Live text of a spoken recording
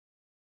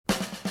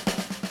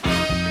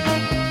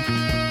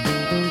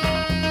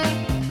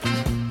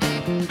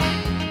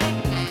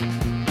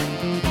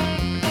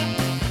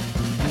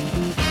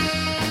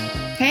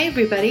Hey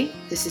everybody,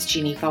 this is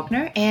Jeannie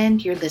Faulkner,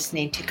 and you're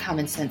listening to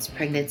Common Sense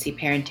Pregnancy,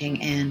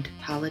 Parenting, and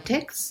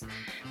Politics,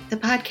 the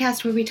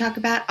podcast where we talk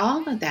about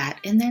all of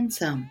that and then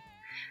some.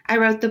 I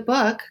wrote the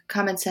book,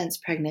 Common Sense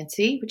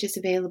Pregnancy, which is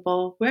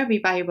available wherever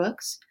you buy your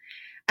books.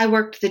 I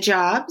worked the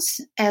jobs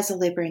as a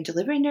labor and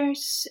delivery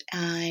nurse.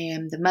 I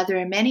am the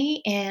mother of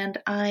many, and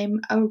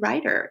I'm a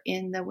writer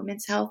in the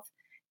women's health,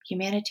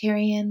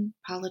 humanitarian,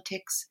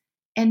 politics,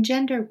 and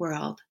gender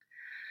world.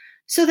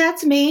 So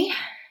that's me.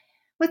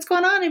 What's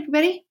going on,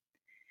 everybody?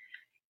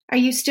 Are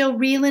you still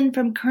reeling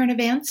from current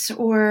events,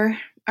 or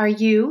are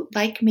you,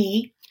 like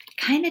me,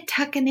 kind of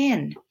tucking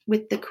in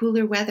with the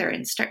cooler weather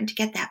and starting to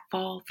get that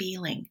fall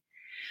feeling?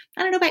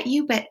 I don't know about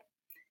you, but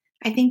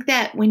I think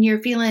that when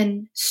you're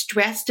feeling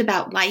stressed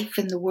about life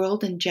and the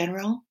world in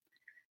general,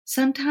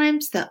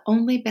 sometimes the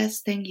only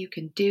best thing you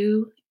can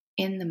do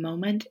in the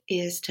moment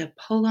is to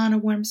pull on a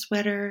warm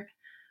sweater,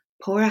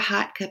 pour a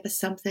hot cup of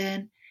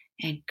something,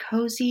 and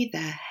cozy the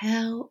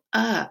hell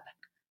up.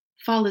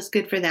 Fall is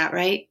good for that,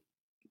 right?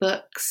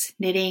 Books,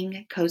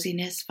 knitting,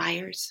 coziness,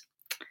 fires.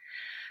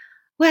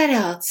 What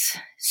else?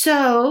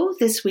 So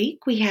this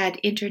week we had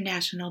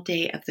International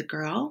Day of the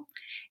Girl,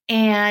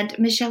 and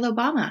Michelle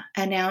Obama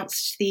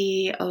announced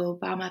the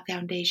Obama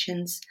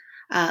Foundation's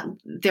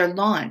their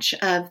launch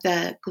of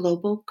the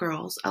Global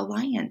Girls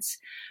Alliance,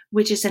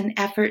 which is an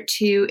effort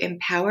to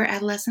empower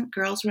adolescent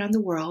girls around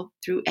the world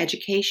through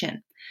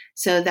education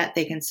so that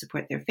they can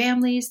support their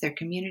families, their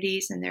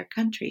communities, and their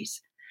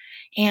countries.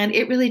 And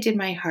it really did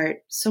my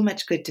heart so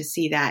much good to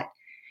see that.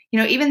 You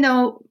know, even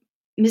though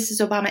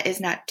Mrs. Obama is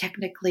not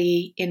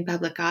technically in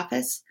public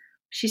office,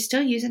 she's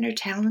still using her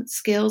talent,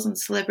 skills, and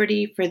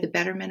celebrity for the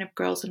betterment of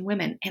girls and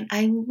women. And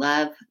I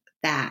love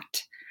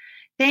that.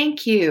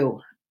 Thank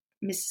you,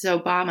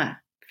 Mrs. Obama,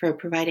 for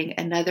providing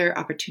another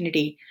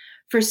opportunity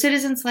for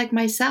citizens like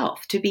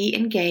myself to be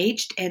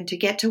engaged and to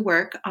get to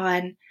work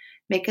on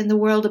making the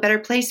world a better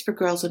place for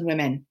girls and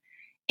women.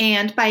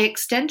 And by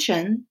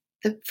extension,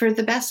 for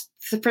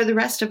the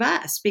rest of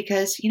us,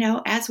 because, you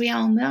know, as we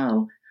all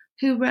know,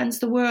 who runs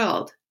the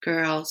world?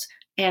 Girls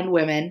and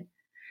women.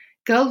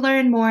 Go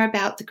learn more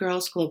about the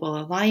Girls Global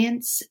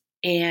Alliance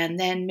and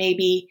then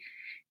maybe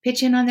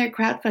pitch in on their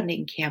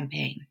crowdfunding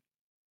campaign.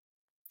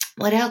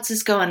 What else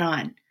is going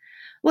on?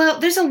 Well,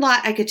 there's a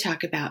lot I could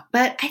talk about,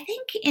 but I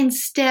think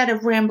instead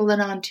of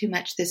rambling on too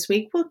much this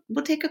week,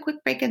 we'll take a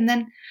quick break, and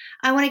then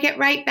I want to get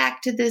right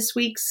back to this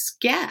week's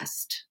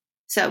guest.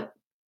 So,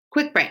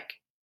 quick break.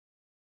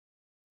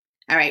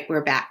 All right,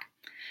 we're back.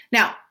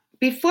 Now,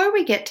 before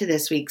we get to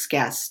this week's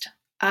guest,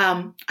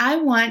 I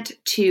want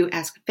to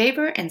ask a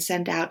favor and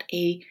send out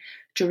a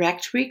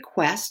direct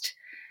request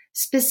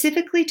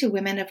specifically to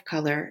women of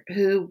color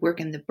who work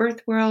in the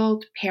birth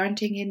world,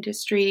 parenting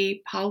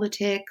industry,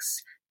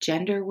 politics,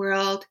 gender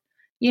world,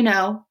 you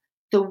know,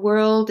 the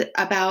world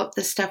about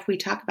the stuff we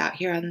talk about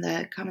here on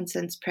the Common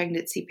Sense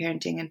Pregnancy,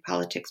 Parenting, and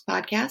Politics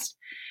podcast.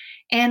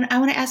 And I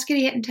want to ask you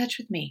to get in touch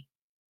with me.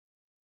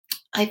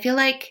 I feel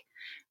like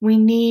we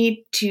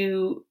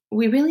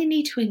really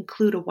need to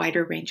include a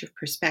wider range of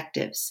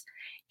perspectives,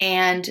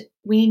 and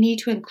we need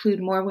to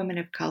include more women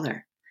of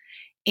color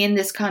in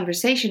this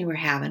conversation we're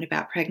having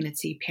about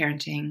pregnancy,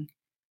 parenting,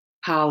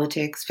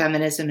 politics,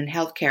 feminism, and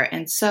healthcare.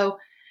 And so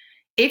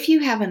if you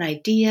have an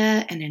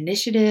idea, an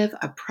initiative,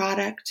 a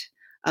product,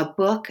 a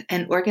book,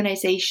 an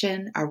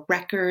organization, a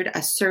record,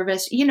 a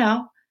service, you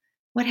know,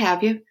 what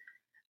have you,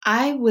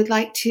 I would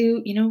like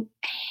to,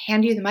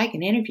 hand you the mic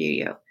and interview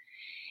you.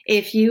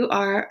 If you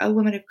are a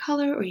woman of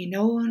color, or you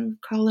know a woman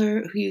of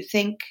color who you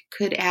think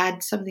could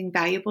add something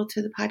valuable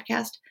to the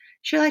podcast,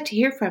 sure like to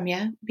hear from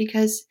you,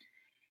 because,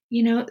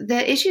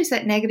 the issues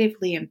that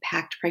negatively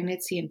impact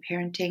pregnancy and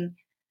parenting,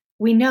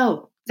 we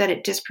know that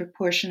it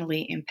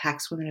disproportionately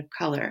impacts women of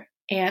color.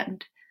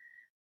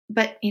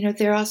 But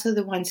they're also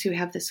the ones who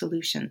have the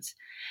solutions.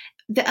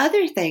 The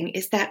other thing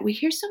is that we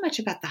hear so much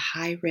about the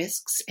high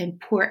risks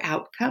and poor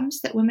outcomes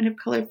that women of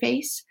color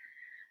face,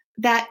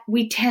 that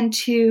we tend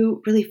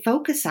to really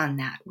focus on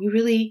that.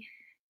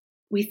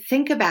 We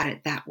think about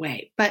it that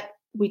way, but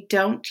we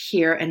don't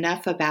hear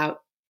enough about,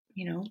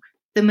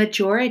 the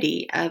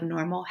majority of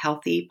normal,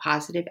 healthy,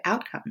 positive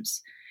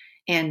outcomes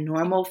and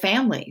normal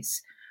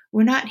families.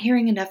 We're not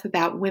hearing enough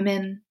about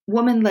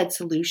woman-led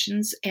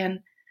solutions.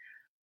 And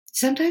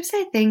sometimes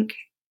I think,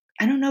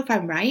 I don't know if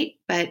I'm right,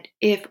 but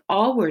if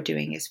all we're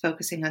doing is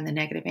focusing on the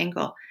negative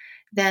angle,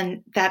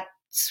 then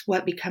that's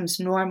what becomes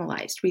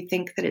normalized. We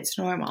think that it's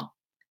normal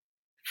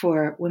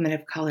for women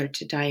of color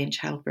to die in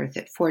childbirth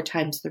at 4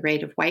 times the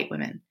rate of white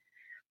women.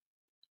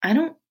 I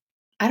don't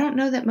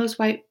know that most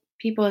white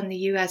people in the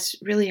U.S.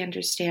 really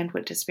understand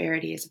what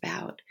disparity is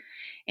about.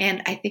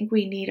 And I think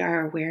we need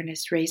our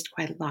awareness raised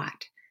quite a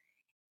lot.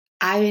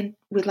 I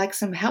would like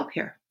some help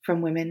here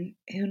from women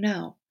who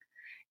know.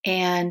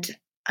 And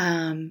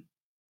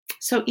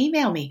so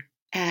email me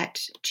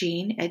at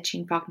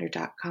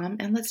jean@jeanfaulkner.com,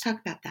 and let's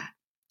talk about that.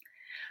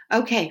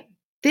 Okay,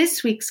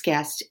 this week's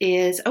guest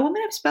is a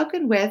woman I've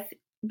spoken with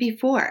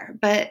before,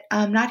 but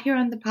not here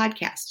on the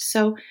podcast.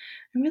 So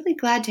I'm really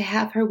glad to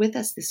have her with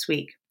us this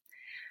week.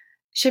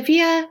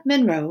 Shafia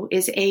Monroe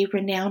is a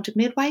renowned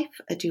midwife,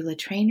 a doula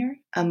trainer,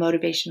 a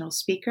motivational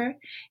speaker,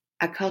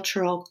 a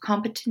cultural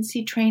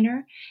competency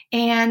trainer,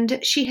 and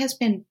she has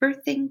been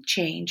birthing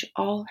change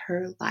all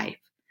her life.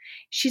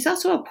 She's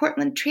also a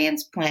Portland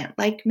transplant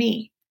like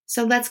me.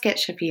 So let's get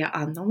Shafia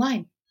on the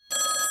line.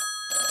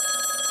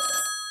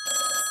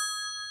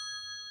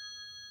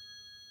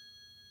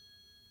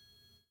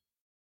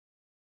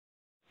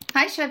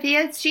 Hi,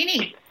 Shafia. It's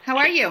Jeannie. How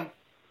are you?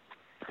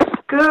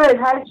 Good.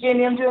 Hi,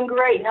 Jenny. I'm doing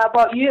great. How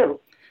about you?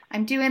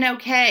 I'm doing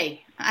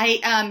okay.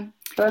 I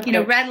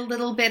read a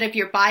little bit of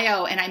your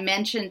bio, and I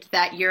mentioned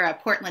that you're a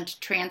Portland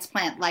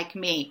transplant like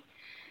me,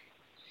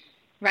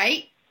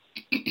 right?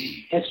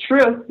 It's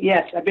true.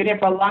 Yes, I've been here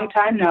for a long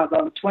time now,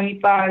 about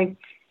 25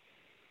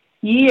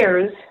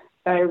 years.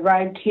 I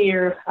arrived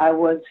here. I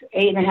was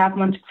 8.5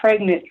 months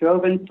pregnant,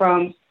 drove in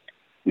from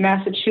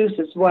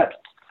Massachusetts.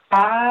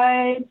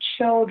 5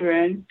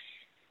 children,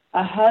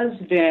 a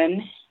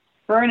husband,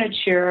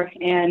 furniture,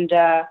 and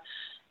a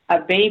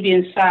baby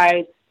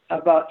inside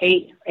about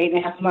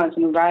 8.5 months,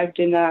 and arrived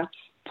in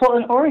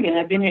Portland, Oregon.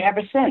 I've been here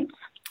ever since.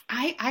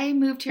 I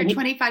moved here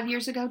 25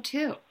 years ago,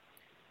 too.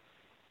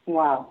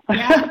 Wow.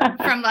 Yeah,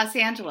 from Los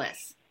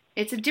Angeles.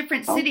 It's a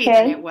different city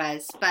than it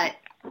was, but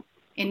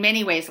in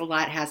many ways, a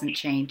lot hasn't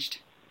changed.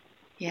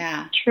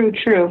 Yeah.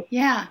 True.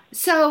 Yeah.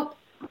 So,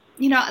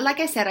 like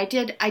I said, I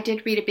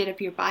did read a bit of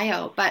your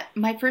bio, but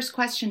my first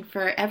question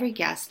for every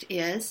guest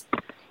is,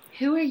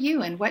 who are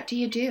you and what do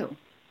you do?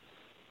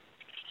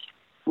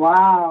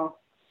 Wow.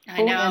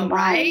 I know,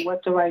 right?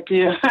 What do I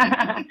do?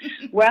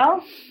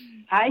 Well,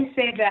 I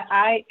say that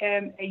I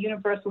am a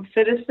universal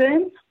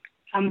citizen.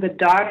 I'm the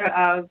daughter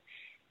of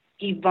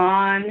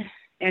Yvonne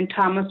and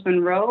Thomas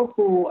Monroe,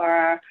 who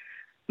are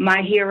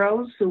my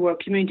heroes, who were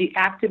community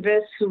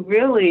activists, who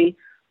really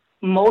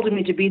molded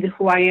me to be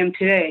who I am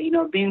today.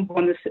 Being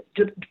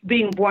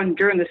born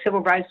during the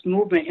civil rights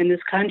movement in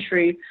this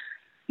country,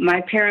 my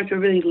parents were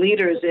really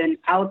leaders and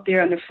out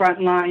there on the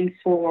front line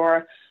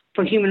for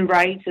human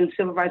rights and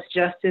civil rights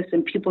justice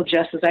and people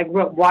justice. I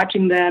grew up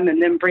watching them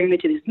and then bringing me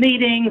to these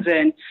meetings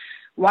and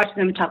watching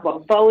them talk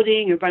about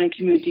voting and running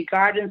community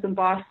gardens in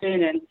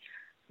Boston. And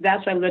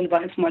that's when I learned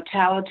about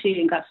mortality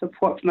and got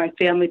support from my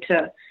family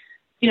to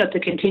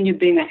continue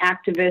being an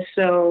activist.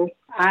 So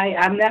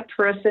I'm that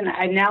person.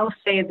 I now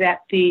say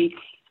that the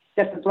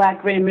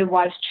Black Granny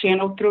Midwives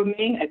channel through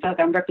me. I feel like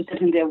I'm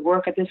representing their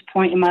work at this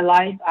point in my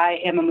life. I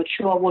am a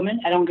mature woman.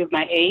 I don't give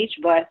my age,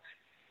 but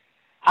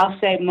I'll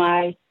say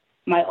my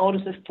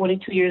oldest is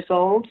 42 years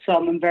old, so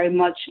I'm very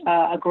much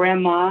a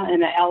grandma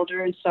and an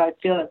elder, and so I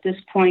feel at this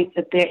point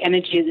that their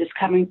energy is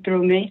coming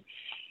through me.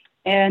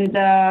 And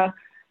I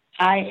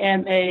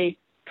am a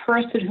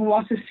person who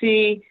wants to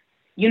see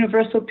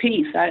universal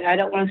peace. I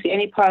don't want to see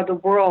any part of the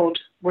world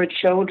where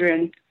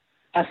children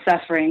are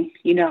suffering,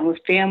 where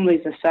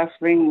families are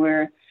suffering,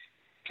 where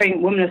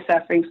pregnant women are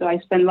suffering. So I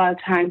spend a lot of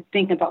time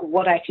thinking about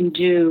what I can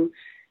do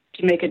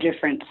to make a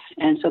difference.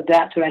 And so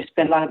that's what I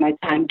spend a lot of my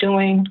time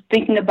doing,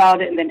 thinking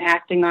about it and then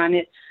acting on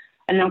it.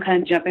 And I'm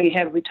kind of jumping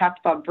ahead. We talked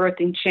about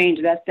birthing change.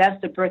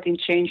 That's the birthing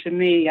change for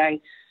me.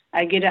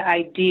 I get an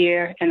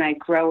idea and I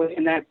grow it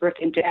and then I birth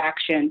into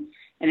action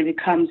and it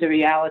becomes a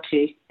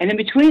reality. And in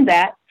between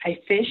that, I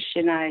fish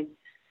and I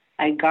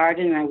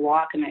garden and I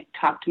walk and I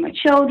talk to my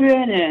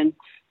children and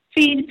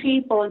feed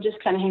people and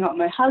just kind of hang out with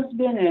my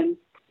husband and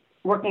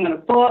working on a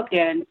book.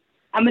 And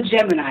I'm a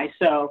Gemini,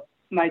 so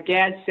my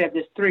dad said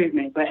there's 3 of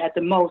me, but at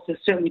the most, there's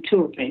certainly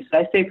 2 of me, so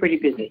I stay pretty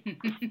busy.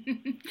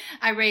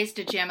 I raised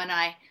a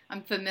Gemini.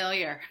 I'm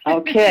familiar.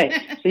 Okay,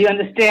 so you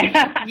understand?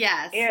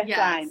 Yes. Air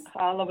sign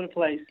all over the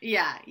place.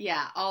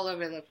 Yeah, all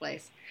over the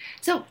place.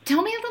 So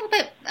tell me a little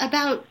bit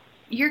about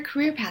your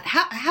career path.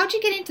 How'd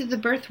you get into the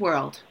birth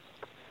world?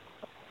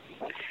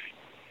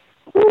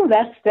 Ooh,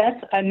 that's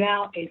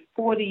now a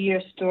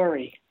 40-year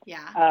story.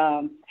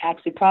 Yeah.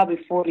 Actually, probably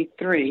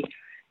 43.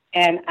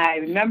 And I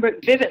remember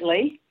it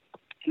vividly,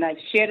 and I've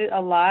shared it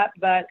a lot.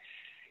 But,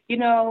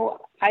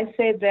 I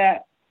say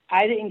that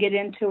I didn't get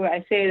into it.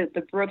 I say that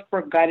the birth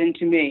work got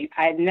into me.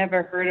 I'd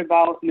never heard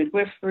about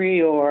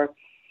midwifery or,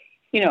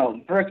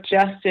 birth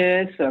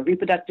justice or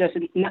reproductive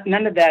justice.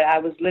 None of that. I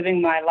was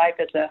living my life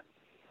as a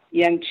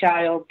young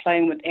child,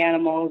 playing with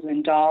animals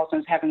and dolls, and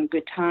was having a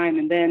good time.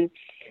 And then,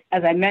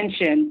 as I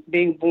mentioned,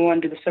 being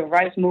born to the civil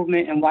rights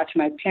movement and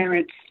watching my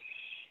parents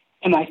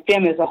and my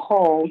family as a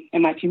whole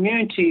and my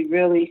community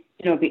really,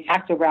 be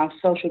active around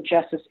social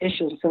justice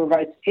issues and civil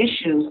rights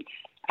issues,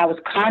 I was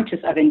conscious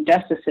of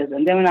injustices.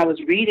 And then when I was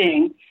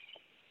reading,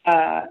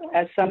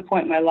 at some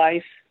point in my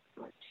life,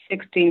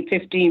 16,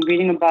 15,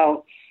 reading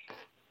about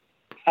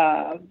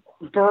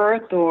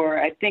birth, or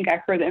I think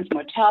I heard that infant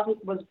mortality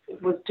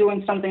was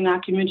doing something in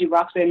our community,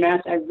 Roxbury,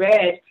 Mass. I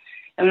read,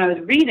 and when I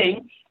was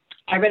reading,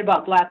 I read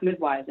about Black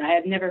midwives. I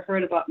had never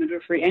heard about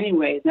midwifery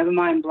anyways, never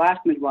mind Black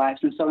midwives.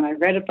 And so when I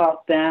read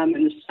about them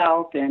in the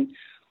South and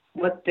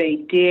what they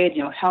did,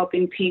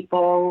 helping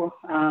people,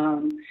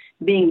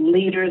 being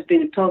leaders,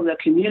 being a pillar of their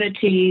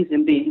communities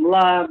and being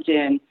loved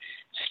and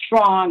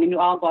strong and knew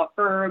all about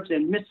herbs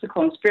and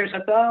mystical and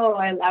spiritual. I thought, oh,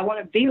 I want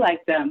to be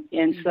like them.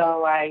 And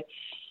so I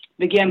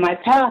began my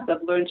path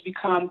of learning to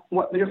become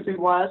what midwifery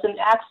was. And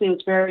actually,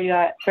 it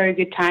was very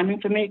good timing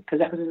for me, because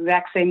that was the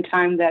exact same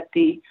time that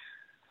the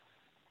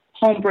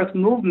home birth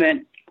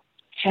movement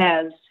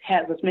was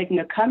making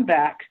a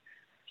comeback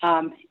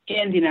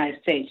in the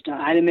United States.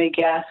 Ida Mae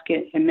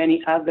Gaskett and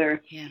many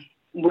other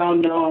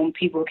well-known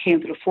people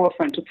came to the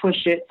forefront to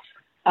push it.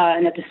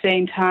 And at the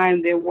same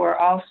time, there were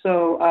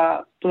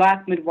also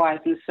black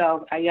midwives in the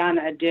South,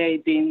 Ayanna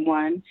Ade being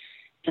one,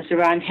 and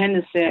Saran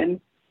Henderson,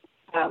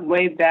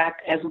 way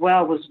back as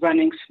well, was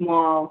running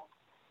small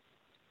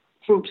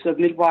groups of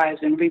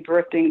midwives and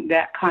rebirthing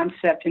that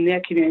concept in their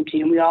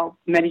community. And we all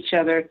met each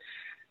other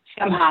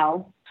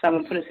somehow.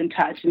 Someone put us in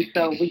touch. And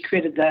so we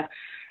created the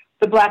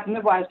Black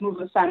Midwives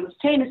movement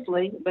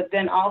simultaneously, but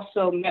then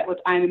also met with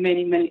Ina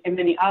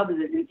many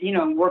others, and,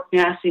 worked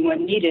nasty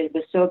when needed,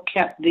 but still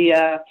kept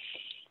the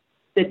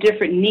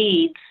different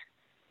needs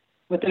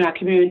within our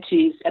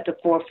communities at the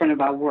forefront of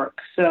our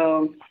work.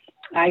 So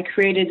I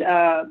created,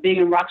 being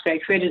in Roxbury, I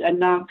created a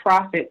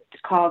nonprofit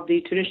called the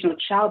Traditional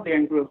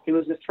Childbearing Group. It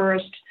was the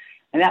first,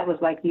 and that was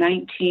like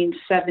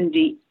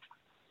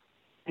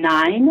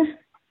 1979,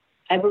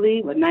 I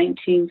believe, or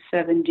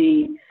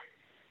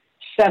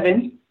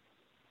 1977.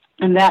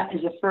 And that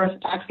is the first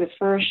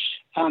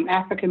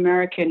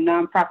African-American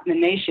nonprofit in the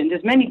nation.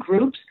 There's many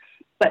groups,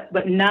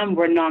 but none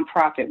were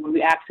nonprofit, where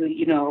we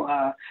actually,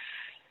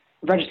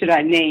 registered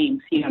our names,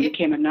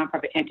 became a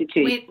nonprofit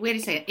entity. Wait a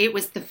second. It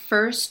was the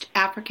first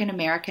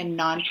African-American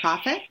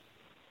nonprofit?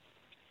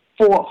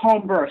 For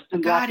home births.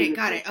 Got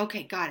it.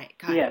 Okay, got it.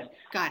 Yes.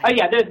 Got it. Oh,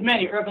 yeah, there's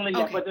many urban,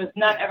 okay. But there's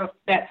none ever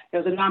that.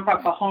 There was a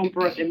nonprofit for home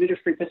birth and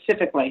midwifery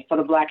specifically for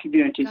the Black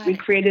community. We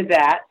created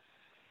that.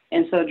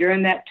 And so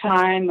during that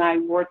time, I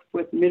worked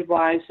with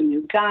midwives from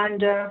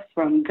Uganda,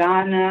 from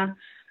Ghana,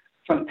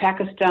 from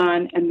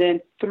Pakistan, and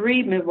then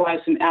 3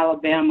 midwives from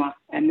Alabama.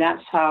 And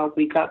that's how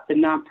we got the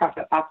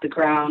nonprofit off the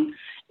ground.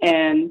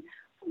 And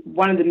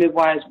one of the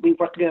midwives, we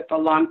worked together for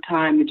a long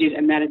time, Majid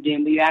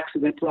Ahmadine. We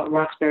actually went throughout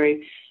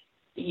Roxbury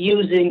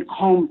using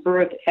home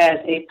birth as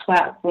a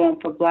platform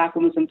for Black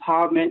women's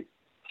empowerment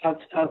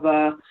of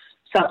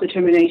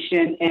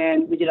self-determination,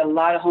 and we did a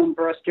lot of home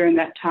births during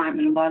that time,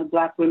 and a lot of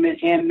Black women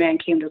and men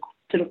came to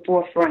the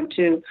forefront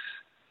to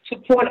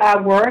support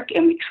our work,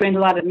 and we trained a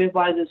lot of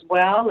midwives as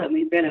well, and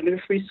we've been at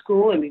midwifery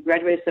school, and we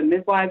graduated some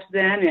midwives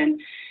then, and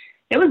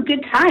it was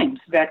good times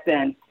back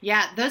then.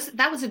 Yeah,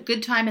 that was a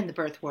good time in the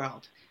birth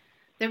world.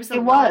 There was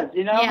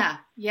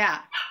Yeah,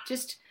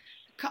 just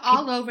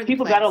all over the place.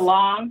 People got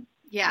along.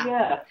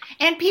 Yeah.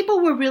 And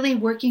people were really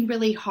working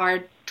really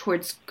hard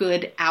towards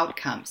good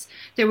outcomes.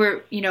 There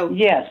were,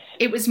 yes.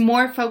 It was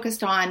more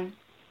focused on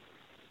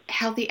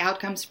healthy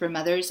outcomes for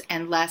mothers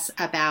and less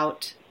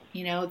about,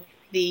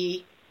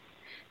 the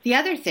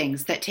other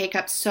things that take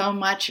up so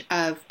much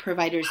of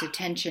providers'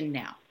 attention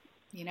now,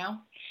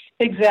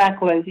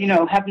 Exactly.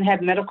 Having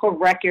had medical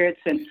records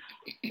and,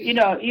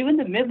 even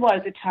the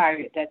midwives are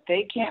tired that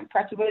they can't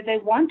practice the way they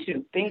want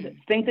to. Things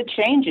are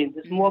changing.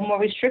 There's more and more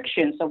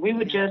restrictions. So we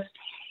would just,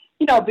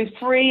 be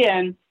free.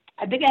 And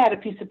I think I had a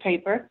piece of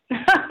paper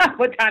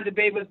what time the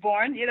baby was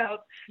born, a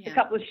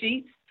couple of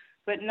sheets,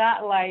 but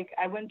not like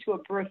I went to a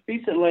birth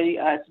recently.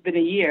 It's been a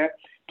year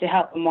to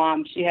help a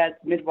mom. She had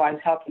midwives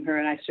helping her,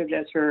 and I served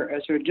as her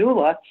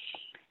doula.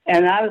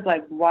 And I was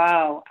like,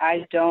 wow,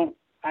 I don't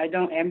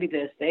envy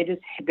this.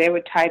 They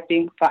were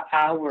typing for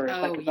hours,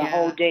 the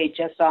whole day,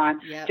 just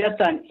on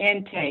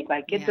intake,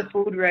 like get the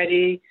food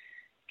ready,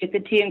 get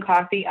the tea and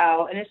coffee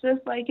out, and it's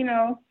just like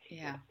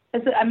Yeah. I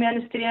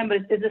understand, but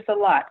it's just a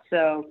lot.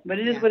 So, but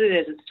it is what it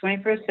is. It's the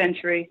 21st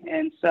century,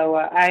 and so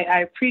I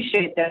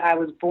appreciate that I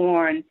was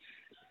born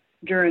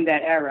during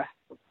that era.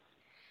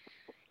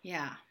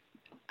 Yeah.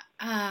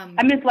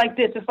 It's like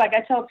this. It's like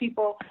I tell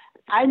people,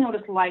 I know what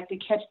it's like to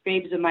catch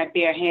babies in my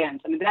bare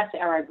hands. That's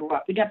the era I grew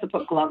up. You didn't have to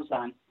put gloves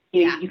on.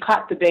 You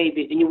caught the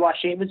baby and you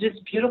wash it. It was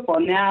just beautiful.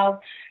 Now,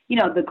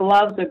 the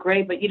gloves are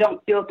great, but you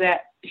don't feel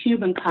that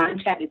human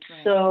contact. It's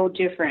so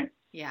different.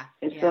 Yeah.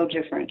 It's so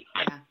different.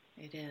 Yeah,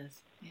 it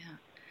is.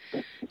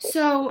 Yeah.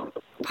 So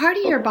part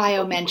of your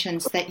bio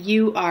mentions that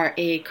you are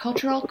a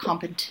cultural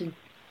competency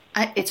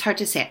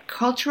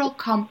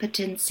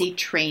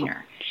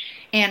trainer.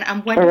 And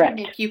I'm wondering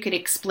if you could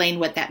explain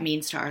what that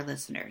means to our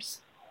listeners.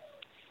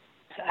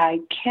 I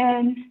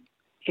can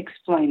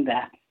explain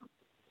that.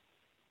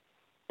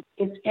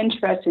 It's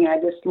interesting. I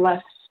just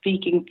left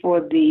speaking for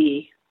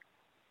the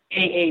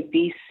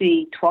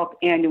AABC 12th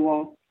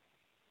Annual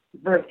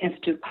Birth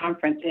Institute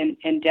Conference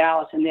in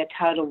Dallas, and their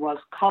title was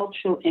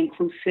Cultural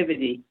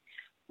Inclusivity,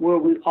 where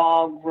we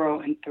all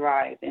grow and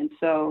thrive. And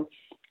so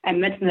I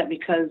mention that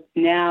because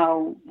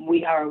now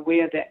we are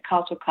aware that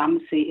cultural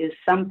competency is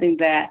something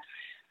that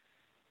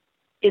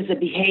is a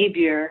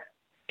behavior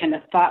and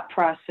a thought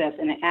process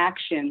and an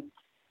action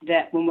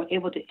that when we're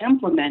able to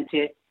implement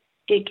it,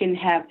 it can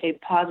have a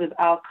positive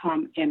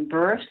outcome in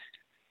births,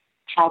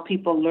 how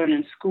people learn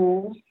in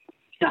school,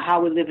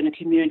 how we live in a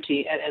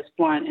community as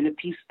one in a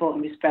peaceful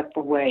and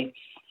respectful way.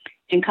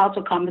 And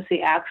cultural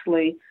competency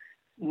actually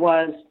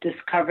was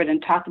discovered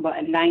and talked about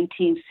in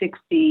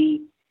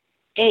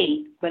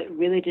 1968, but it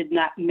really did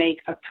not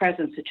make a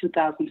presence in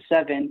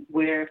 2007,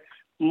 where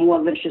more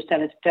literature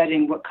started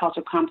studying what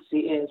cultural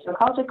competency is. So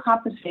cultural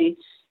competency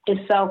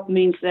itself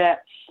means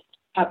that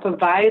a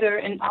provider,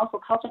 and also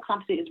cultural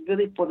competency is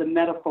really for the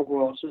medical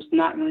world, so it's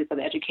not really for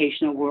the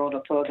educational world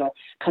or for the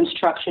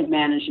construction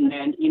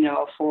management,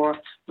 for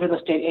real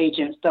estate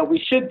agents, though we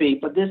should be.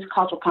 But this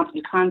cultural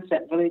competency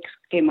concept really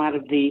came out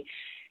of the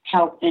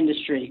health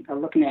industry,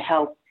 looking at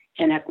health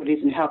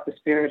inequities and health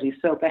disparities.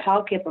 So the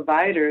healthcare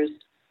providers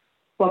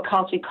who are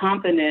culturally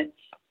competent,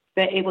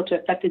 they're able to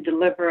effectively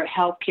deliver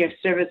healthcare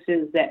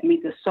services that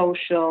meet the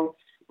social,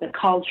 the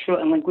cultural,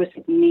 and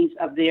linguistic needs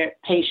of their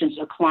patients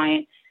or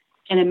client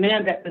in a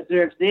manner that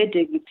preserves their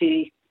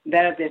dignity,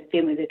 that of their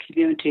family, their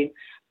community.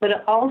 But it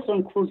also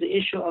includes the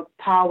issue of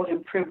power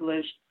and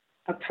privilege,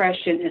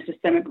 oppression, and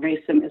systemic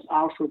racism is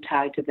also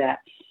tied to that.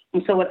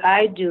 And so what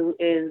I do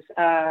is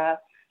I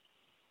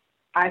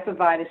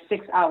provide a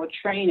 6-hour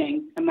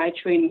training, and my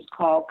training is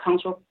called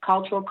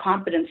Cultural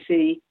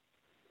Competency,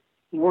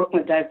 Working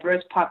with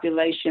Diverse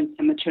Populations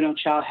in Maternal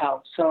Child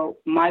Health. So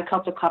my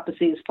cultural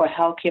competency is for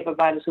healthcare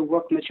providers who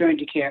work in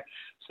maternity care.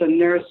 So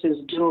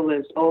nurses,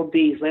 doulas,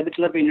 OBs, labor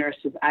delivery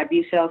nurses,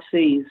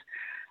 IBCLCs,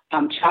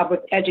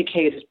 childbirth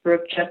educators,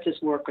 birth justice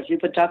workers,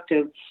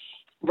 reproductive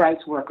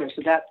rights workers.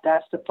 So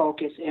that's the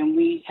focus. And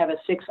we have a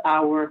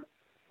 6-hour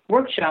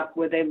workshop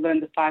where they learn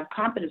the 5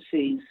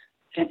 competencies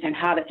and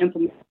how to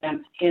implement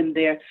them in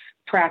their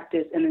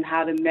practice, and then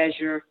how to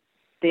measure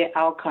their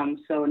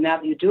outcomes. So now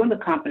that you're doing the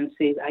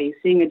competencies, are you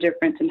seeing a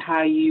difference in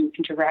how you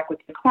interact with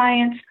your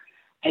clients?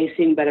 Are you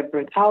seeing better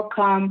birth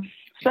outcome?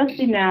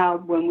 Especially now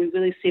when we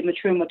really see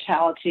maternal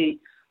mortality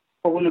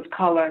for women of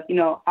color,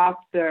 off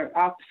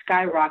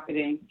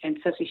skyrocketing, and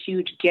such a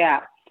huge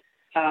gap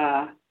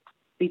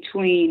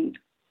between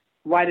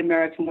white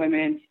American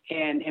women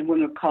and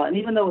women of color. And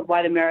even though with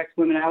white American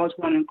women, I always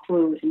want to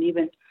include, and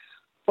even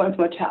for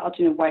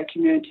mortality in the white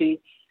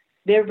community,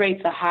 their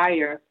rates are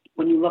higher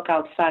when you look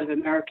outside of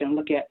America and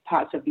look at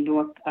parts of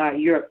North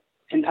Europe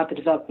and other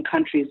developing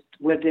countries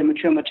where their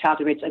maternal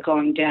mortality rates are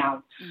going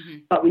down. Mm-hmm.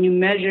 But when you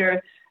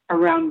measure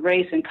around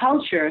race and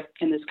culture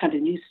in this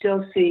country, you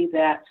still see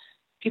that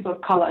people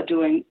of color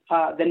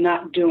are they're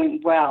not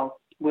doing well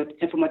with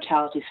infant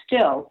mortality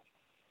still,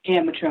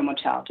 and maternal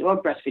mortality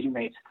or breastfeeding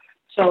rates.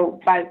 So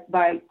by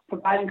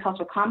providing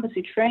cultural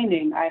competency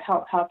training, I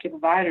help healthcare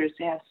providers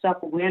to have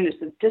self-awareness,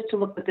 just to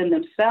look within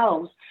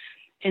themselves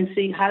and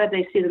see how do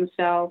they see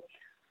themselves,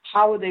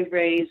 how were they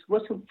raised,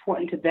 what's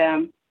important to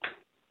them,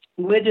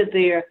 where did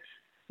their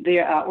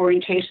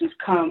orientations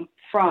come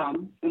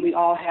from, and we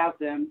all have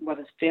them,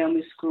 whether it's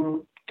family,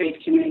 school, faith,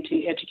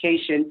 community,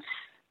 education,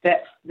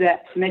 that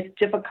makes it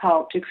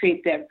difficult to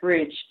create that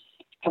bridge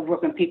of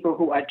working with people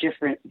who are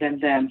different than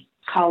them,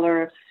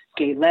 color,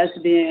 gay,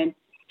 lesbian,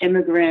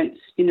 immigrants,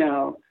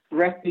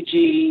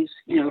 refugees,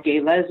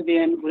 gay,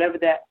 lesbian, whatever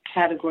that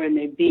category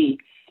may be.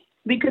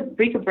 We could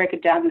break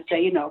it down and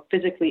say,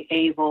 physically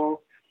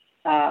able.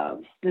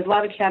 There's a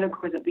lot of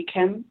categories that we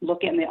can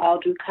look at, and they all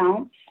do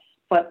count.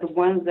 But the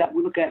ones that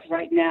we look at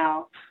right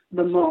now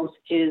the most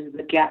is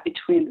the gap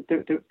between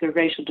the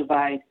racial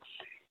divide.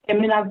 I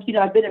mean,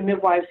 I've been a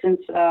midwife since,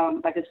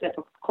 like I said,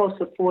 for close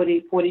to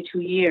 42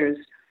 years,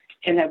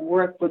 and I've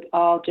worked with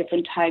all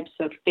different types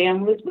of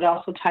families, but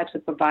also types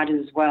of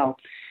providers as well.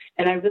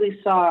 And I really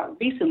saw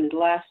recently, the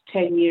last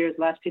 10 years,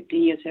 last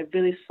 15 years, I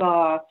really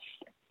was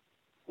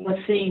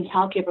seeing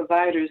healthcare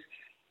providers,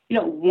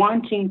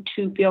 wanting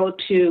to be able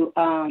to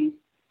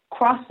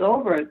cross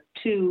over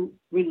to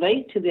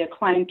relate to their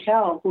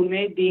clientele who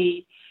may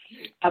be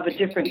of a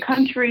different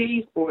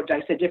country or,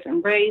 like I said,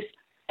 different race,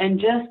 and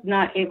just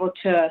not able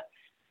to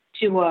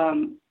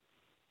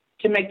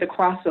make the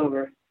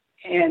crossover.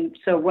 And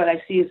so what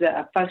I see is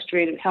a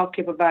frustrated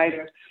healthcare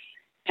provider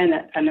and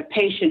a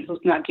patient who's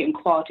not getting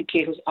quality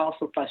care who's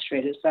also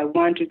frustrated. So I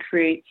wanted to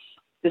create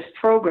this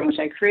program, which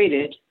I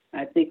created,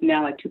 I think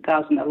now like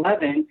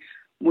 2011,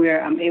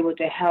 where I'm able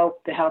to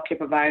help the healthcare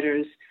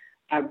providers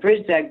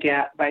bridge that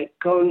gap by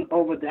going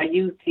over. I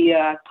use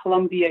the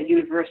Columbia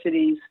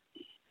University's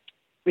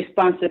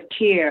responsive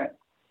care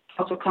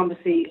cultural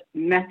competency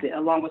method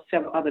along with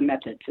several other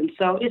methods. And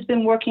so it's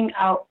been working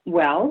out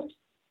well.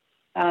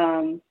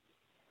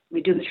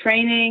 We do the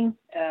training,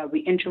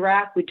 we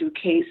interact, we do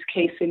case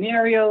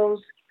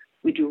scenarios,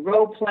 we do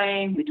role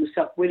playing, we do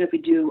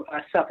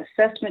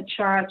self-assessment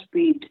charts,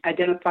 we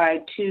identify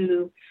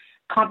 2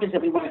 competencies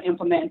that we want to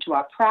implement into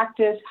our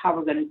practice, how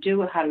we're going to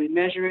do it, how do we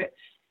measure it,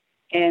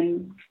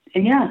 and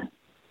yeah.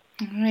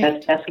 All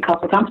right. That's the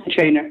cultural competency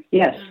trainer.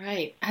 Yes. All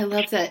right. I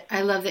love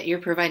that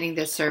you're providing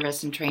this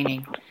service and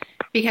training,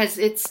 because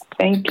it's.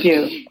 Thank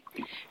you.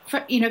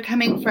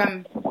 Coming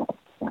from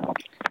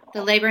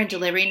the labor and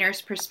delivery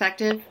nurse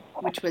perspective,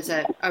 which was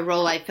a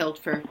role I filled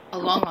for a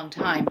long, long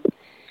time.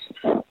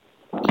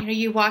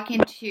 You walk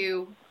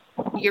into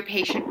your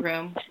patient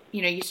room,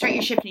 you start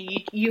your shift, and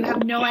you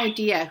have no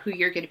idea who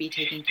you're going to be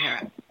taking care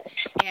of.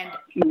 And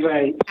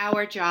right.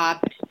 Our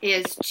job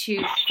is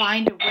to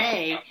find a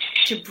way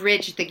to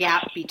bridge the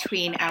gap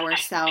between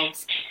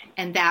ourselves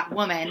and that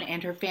woman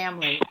and her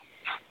family,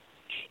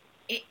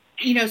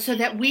 so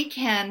that we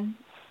can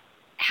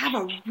have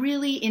a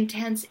really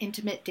intense,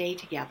 intimate day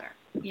together,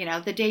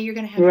 the day you're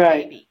going to have a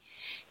baby.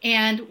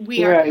 And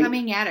we are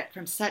coming at it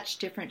from such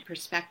different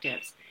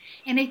perspectives.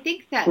 And I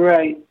think that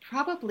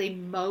probably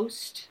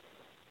most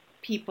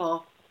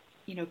people,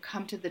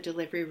 come to the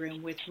delivery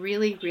room with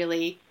really,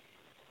 really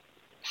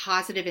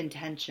positive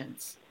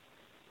intentions.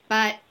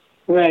 But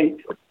we're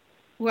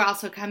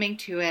also coming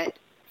to it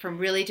from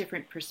really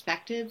different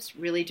perspectives,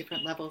 really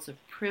different levels of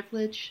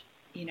privilege,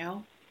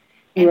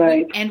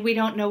 and we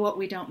don't know what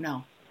we don't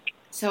know.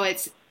 So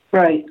it's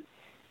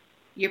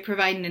you're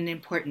providing an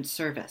important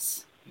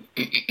service.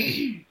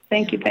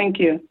 Thank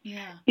you.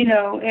 Yeah.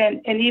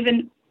 And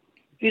even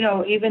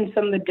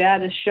some of the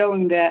data is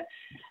showing that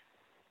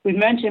we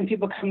mentioned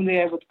people come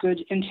there with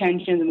good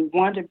intentions and we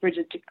want to bridge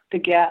the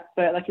gap,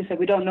 but like you said,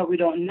 we don't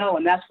know,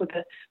 and that's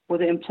where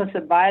the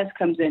implicit bias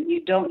comes in.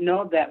 You don't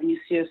know that when you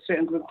see a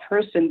certain group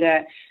person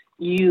that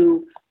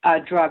you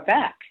draw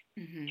back,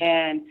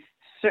 and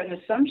certain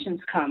assumptions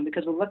come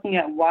because we're looking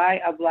at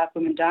why are Black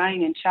women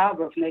dying in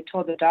childbirth, and they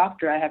told the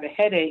doctor, I have a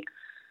headache,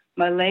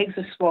 my legs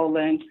are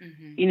swollen,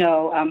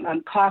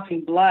 I'm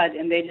coughing blood,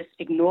 and they just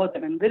ignored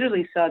them and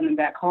literally sent them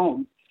back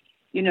home,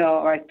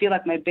 or I feel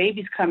like my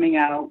baby's coming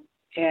out,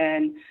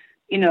 and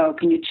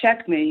can you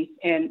check me?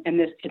 And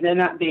they're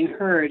not being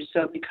heard.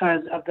 So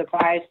because of the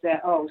bias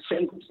that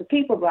certain groups of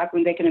people, Black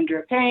women, they can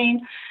endure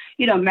pain,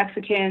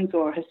 Mexicans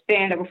or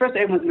Hispanic. Well, first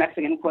everyone's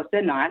Mexican, of course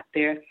they're not.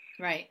 They're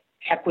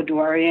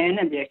Ecuadorian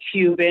and they're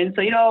Cuban.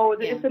 So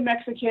it's a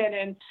Mexican,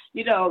 and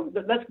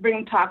let's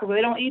bring them tacos. Well,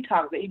 they don't eat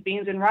tacos. They eat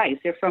beans and rice.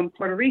 They're from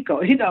Puerto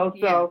Rico.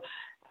 So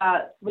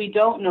we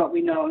don't know what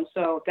we know, and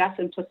so that's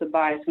implicit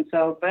bias. And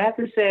so, but I have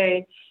to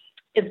say,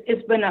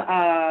 it's been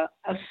a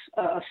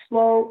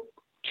slow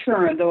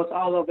churn, though it's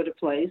all over the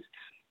place.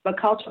 But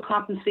cultural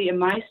competency in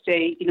my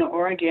state,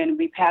 Oregon,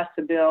 we passed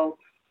the bill,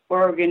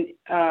 Oregon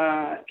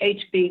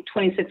HB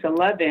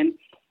 2611,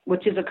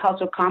 which is a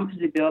cultural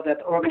competency bill that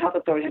the Oregon Health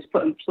Authority has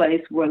put in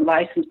place where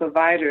licensed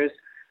providers,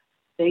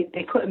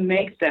 they couldn't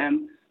make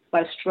them,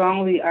 but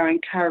strongly are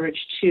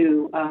encouraged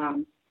to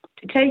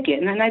take it.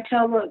 And then I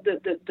tell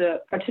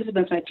the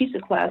participants when I teach the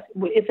class,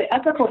 it's an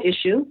ethical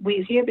issue.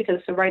 We're here because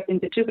it's the right thing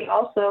to do, but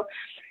also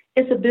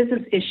it's a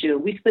business issue.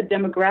 We see the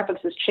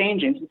demographics is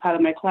changing. It's part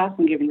of my class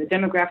I'm giving. The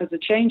demographics are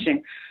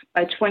changing.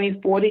 By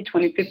 2040,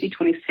 2050,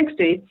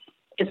 2060,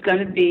 it's going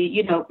to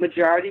be,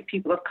 majority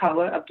people of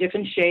color, of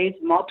different shades,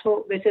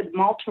 they said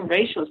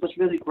multiracial is what's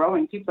really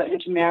growing. People are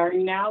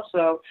intermarrying now.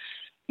 So,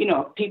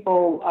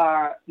 people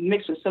are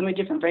mixed with so many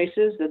different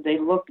races that they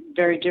look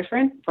very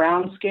different,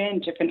 brown skin,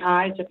 different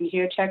eyes, different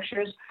hair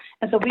textures.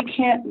 And so we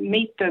can't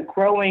meet the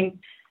growing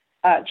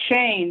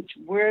change.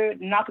 We're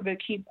not going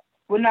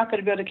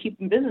to be able to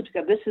keep in business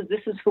because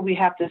this is who we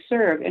have to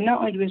serve. And not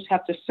only do we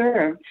have to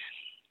serve,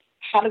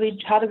 how do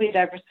we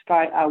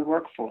diversify our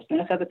workforce? And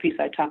that's the other piece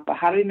I talk about.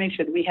 How do we make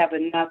sure that we have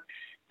enough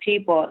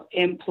people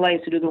in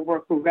place to do the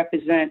work who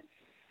represent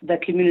the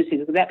community?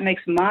 Because that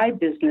makes my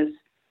business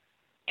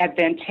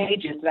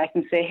advantageous, that I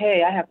can say,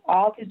 hey, I have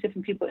all these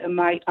different people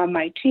on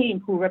my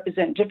team who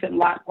represent different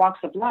walks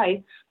of life.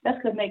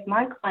 That's going to make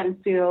my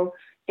client feel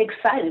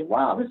excited.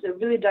 Wow, this is a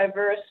really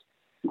diverse,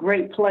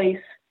 great place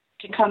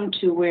to come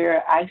to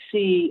where I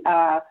see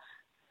a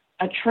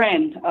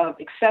trend of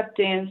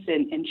acceptance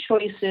and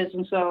choices.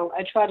 And so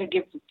I try to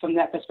give from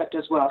that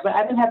perspective as well. But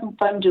I've been having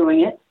fun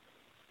doing it.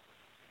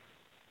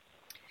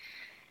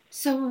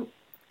 So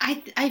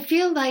I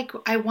feel like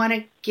I want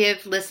to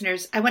give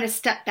listeners, I want to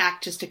step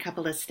back just a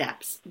couple of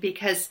steps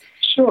because,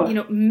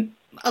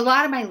 a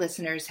lot of my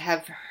listeners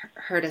have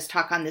heard us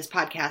talk on this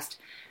podcast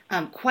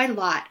quite a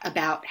lot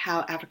about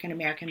how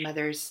African-American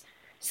mothers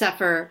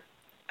suffer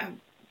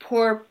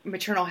poor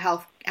maternal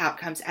health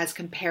outcomes as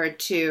compared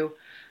to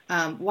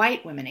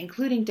white women,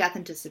 including death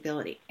and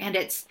disability. And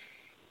it's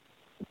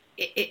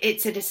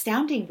at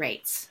astounding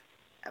rates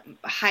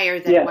higher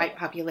than white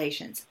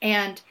populations.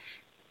 And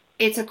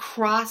it's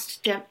across,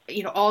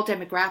 all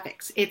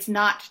demographics. It's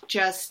not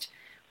just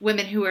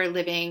women who are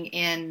living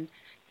in,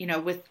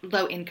 with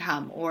low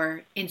income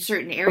or in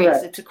certain areas.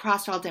 Right. It's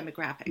across all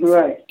demographics.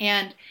 Right.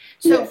 And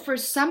so for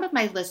some of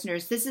my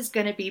listeners, this is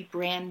going to be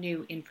brand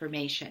new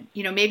information.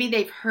 Maybe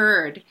they've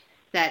heard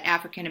that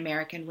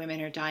African-American women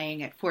are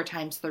dying at 4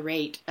 times the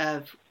rate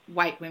of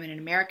white women in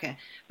America,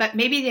 but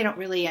maybe they don't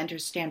really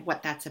understand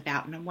what that's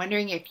about. And I'm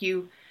wondering if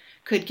you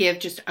could give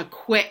just a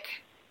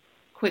quick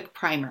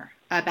primer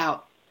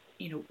about,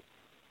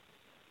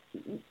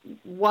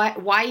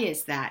 why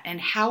is that,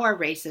 and how are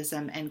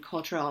racism and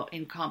cultural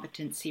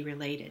incompetency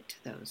related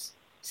to those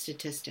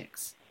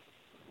statistics?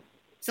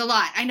 It's a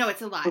lot. I know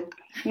it's a lot.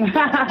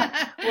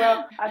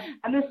 Well,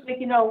 I'm just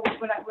thinking,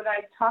 when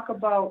I talk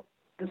about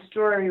the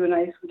story, when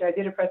I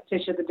did a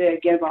presentation the other day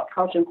again about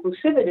cultural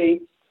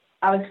inclusivity,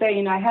 I was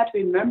saying I had to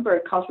remember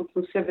cultural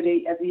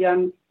inclusivity as a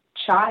young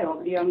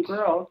child, a young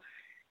girl,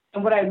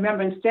 and what I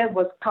remember instead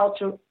was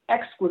cultural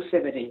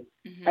exclusivity.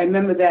 I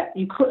remember that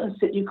you couldn't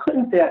sit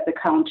at the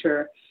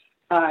counter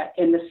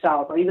in the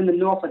South, or even the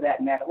North for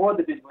that matter, or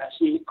the Midwest.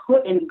 You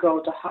couldn't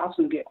go to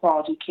hospital and get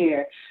quality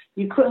care.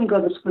 You couldn't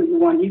go to school you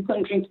wanted. You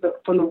couldn't drink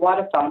from the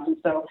water fountain.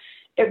 So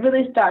it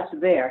really starts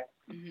there.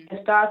 Mm-hmm.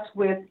 It starts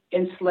with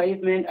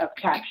enslavement, of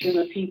capturing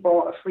the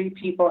people, of free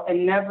people,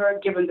 and never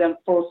giving them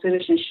full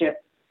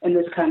citizenship in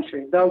this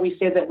country. Though we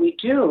say that we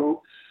do,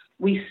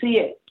 we see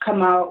it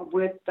come out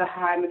with the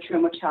high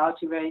maternal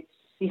mortality rate,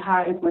 the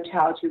high infant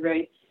mortality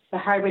rate, the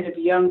high rate of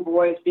young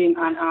boys being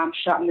unarmed,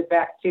 shot in the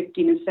back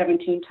 15 and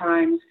 17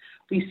 times.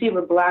 We see it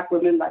with Black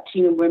women,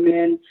 Latina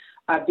women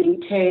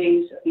being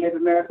tased, Native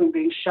American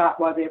being shot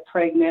while they're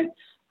pregnant.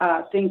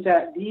 These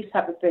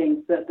type of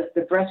things,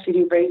 the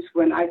breastfeeding rates.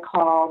 When I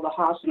call the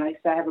hospital and I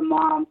say I have a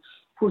mom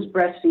who's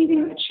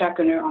breastfeeding, and I check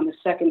on her on the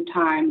second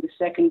time, the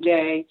second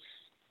day,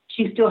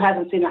 she still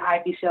hasn't seen an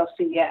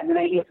IBCLC yet. And then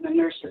I hear from the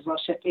nurses, well,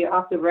 they're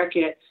off the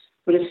record,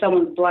 but if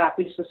someone's Black,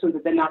 we just assume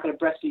that they're not going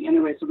to breastfeed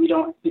anyway, so we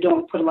don't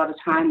put a lot of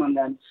time on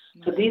them.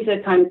 Mm-hmm. So these are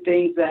the kind of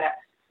things that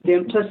the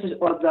implicit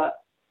or the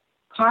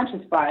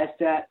conscious bias,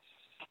 that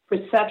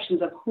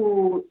perceptions of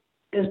who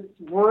is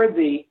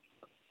worthy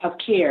of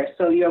care.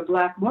 So you're a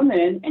Black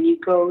woman and you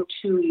go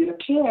to your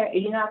care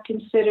and you're not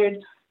considered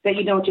that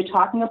you know what you're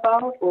talking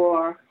about,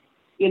 or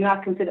you're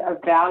not considered of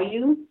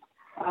value.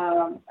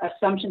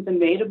 Assumptions are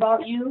made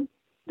about you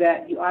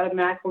that you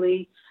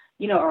automatically,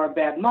 are a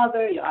bad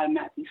mother, you're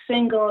automatically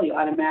single, you're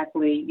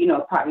automatically,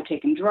 probably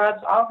taking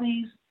drugs, all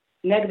these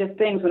negative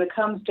things. When it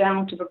comes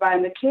down to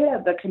providing the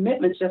care, the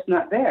commitment's just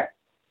not there.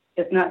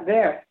 It's not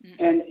there.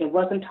 Mm-hmm. And it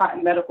wasn't taught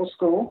in medical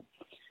school.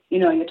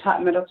 You're taught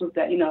in medical school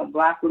that,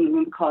 Black women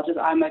in colleges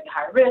are automatically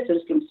high risk, they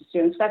just give them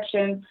cesarean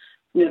section,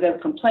 they'll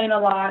complain a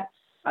lot.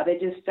 They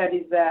did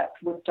studies that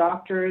with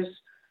doctors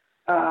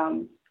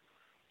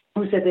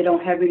who said they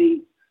don't have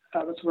any,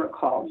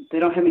 they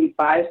don't have any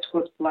bias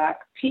towards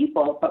Black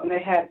people, but when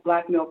they had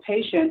Black male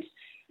patients,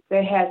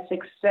 they had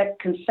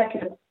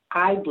consecutive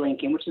eye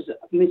blinking, which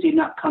means you're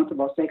not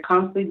comfortable. So they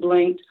constantly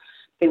blinked,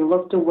 they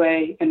looked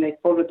away, and they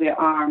folded their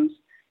arms,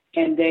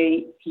 and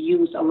they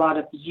used a lot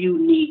of "you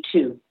need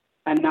to,"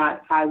 and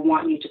not "I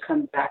want you to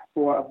come back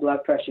for a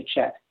blood pressure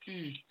check."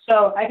 Mm.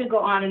 So I could go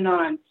on and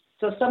on.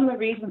 So some of the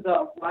reasons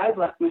of why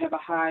Black women have a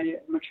high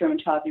maternal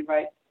mortality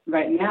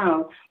right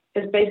now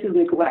is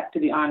basically neglect,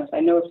 to be honest. I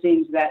know it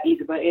seems that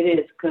easy, but it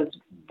is, because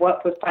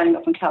what we're finding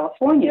out from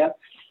California,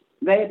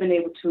 they have been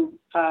able to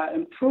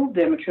improve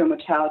their maternal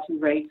mortality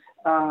rates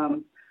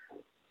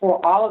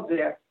for all of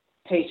their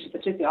patients,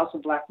 particularly also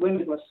Black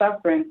women who are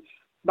suffering,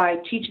 by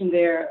teaching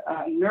their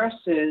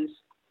nurses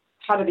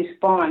how to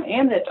respond,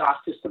 and their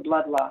doctors, to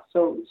blood loss.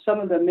 So some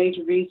of the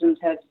major reasons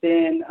has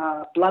been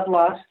blood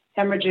loss,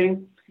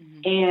 hemorrhaging,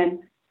 mm-hmm.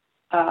 and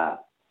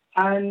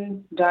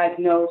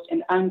undiagnosed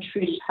and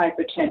untreated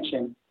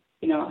hypertension,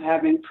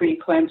 having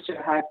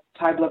preeclampsia,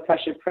 high blood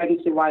pressure,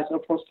 pregnancy-wise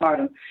or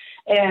postpartum.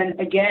 And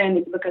again,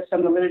 if you look at some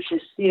of the literature,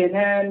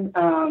 CNN,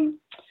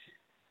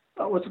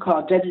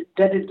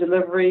 Deadly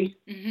Delivery,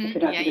 mm-hmm. the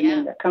name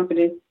of that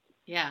company,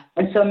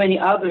 and so many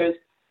others.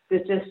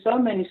 There's just so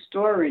many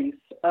stories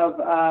of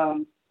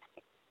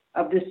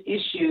this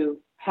issue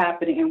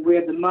happening, and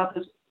where the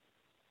mothers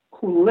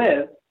who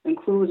live,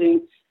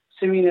 including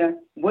Serena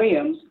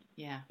Williams,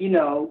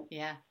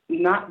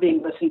 not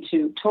being listened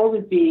to,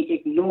 totally being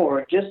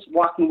ignored, just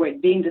walking away,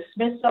 being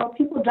dismissed. So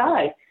people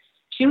die.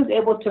 She was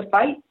able to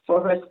fight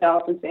for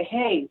herself and say,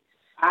 hey,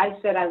 I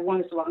said I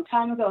wanted this a long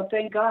time ago.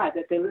 Thank God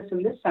that they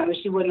listened this time, and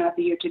she would not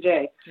be here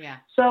today. Yeah.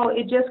 So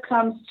it just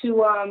comes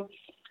to,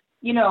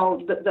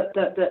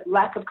 the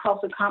lack of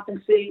cultural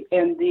competency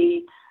and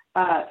the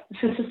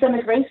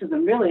systemic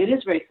racism. Really, it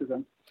is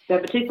racism.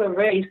 That particular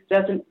race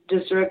doesn't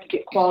deserve to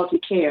get quality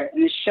care,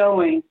 and it's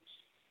showing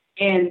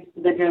in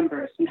the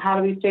numbers. And how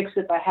do we fix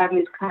it? By having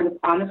these kind of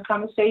honest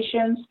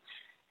conversations,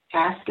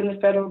 asking the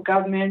federal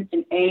government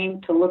and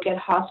AIM to look at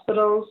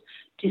hospitals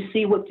to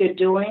see what they're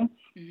doing,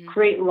 mm-hmm.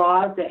 create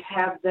laws that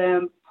have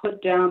them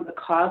put down the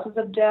causes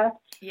of death,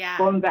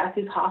 going back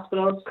to these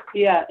hospitals,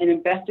 and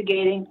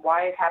investigating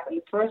why it happened in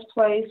the first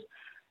place,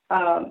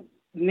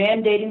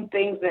 mandating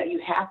things that you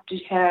have to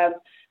have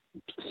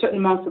certain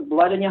amounts of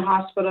blood in your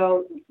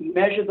hospital,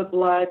 measure the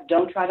blood,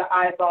 don't try to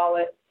eyeball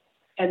it.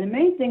 And the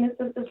main thing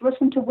is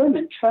listen to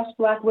women, trust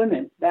Black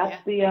women. That's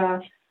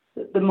the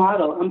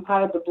model. I'm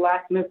part of the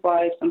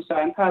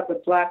I'm part of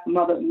the Black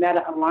Mother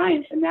Meta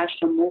Alliance, a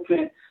national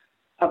movement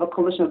of a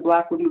coalition of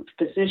Black women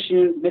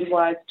physicians,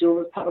 midwives,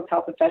 doulas, public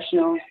health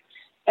professionals,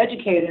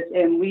 educators,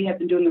 and we have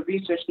been doing the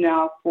research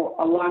now for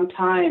a long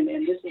time,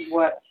 and this is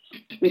what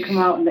we come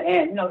out in the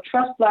end.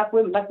 Trust Black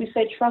women. Like we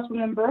say, trust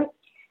women in birth.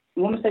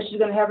 The woman says she's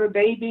going to have her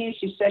baby.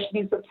 She says she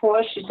needs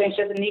support. She's saying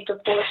she doesn't need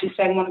support. She's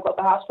saying, I want to go to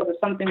the hospital. There's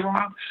something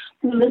wrong.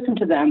 We listen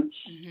to them.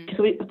 Mm-hmm.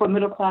 So for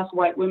middle-class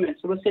white women.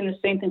 So we're saying the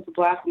same thing for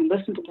Black women.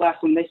 Listen to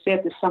Black women. They say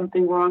if there's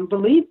something wrong,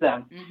 believe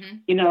them,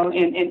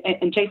 mm-hmm.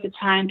 and take the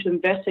time to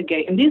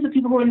investigate. And these are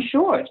people who are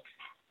insured.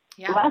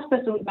 Yeah. The last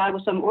person we got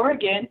was from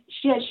Oregon.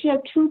 She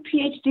had 2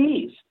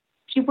 PhDs.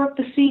 She worked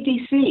for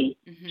CDC.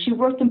 Mm-hmm. She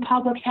worked in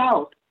public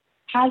health.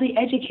 highly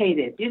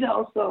educated,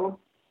 so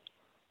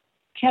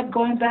kept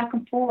going back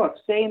and forth,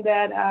 saying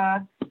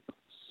that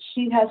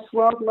she had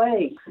swelled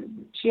legs,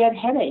 she had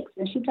headaches,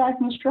 and she died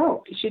from a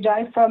stroke. She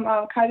died from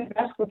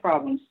cardiovascular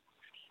problems.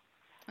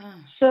 Oh.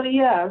 So,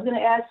 I was going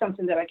to add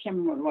something that I can't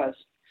remember what it was.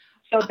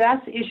 So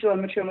that's the issue of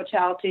maternal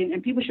mortality,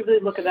 and people should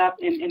really look it up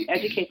and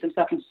educate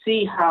themselves and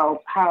see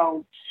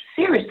how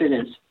serious it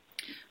is.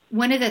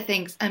 One of the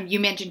things, you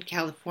mentioned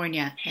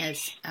California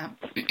as,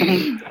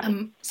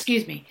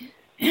 excuse me,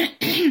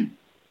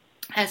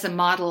 as a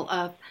model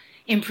of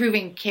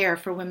improving care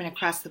for women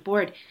across the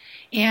board.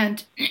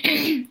 And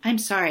I'm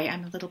sorry,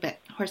 I'm a little bit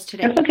hoarse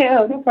today. That's okay.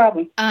 Oh, no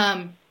problem.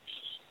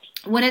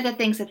 One of the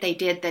things that they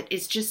did that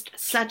is just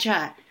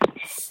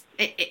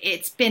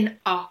it's been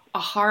a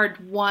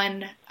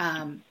hard-won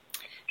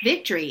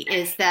victory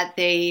is that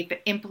they've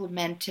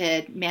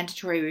implemented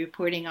mandatory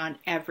reporting on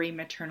every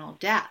maternal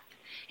death.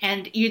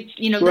 And, right.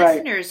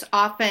 Listeners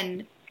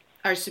often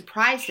are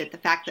surprised at the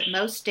fact that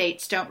most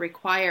states don't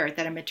require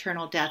that a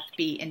maternal death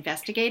be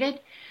investigated,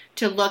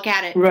 to look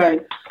at it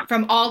right.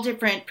 from all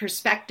different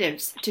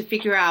perspectives to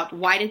figure out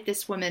why did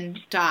this woman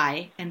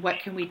die and what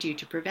can we do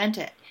to prevent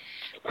it.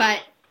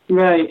 But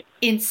right.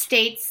 in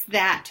states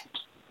that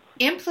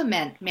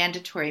implement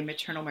mandatory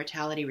maternal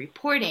mortality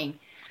reporting,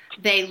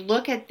 they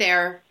look at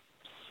their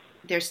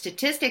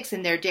statistics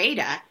and their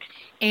data,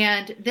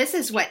 and this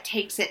is what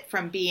takes it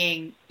from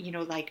being,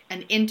 like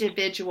an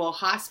individual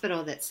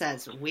hospital that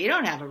says, we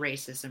don't have a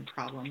racism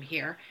problem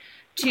here,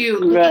 to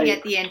looking right.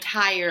 at the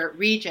entire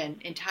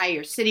region,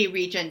 entire city,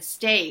 region,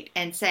 state,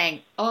 and saying,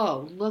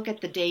 oh, look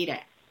at the data.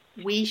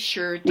 We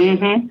sure do.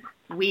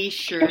 Mm-hmm. We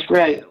sure that's do.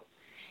 Right.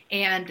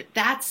 And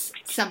that's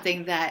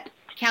something that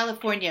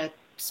California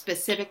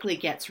specifically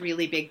gets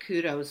really big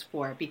kudos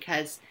for,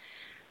 because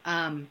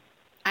I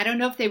don't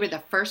know if they were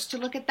the first to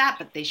look at that,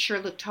 but they sure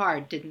looked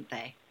hard, didn't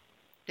they?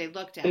 They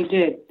looked at it. They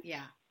did.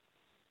 Yeah.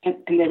 And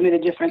they made a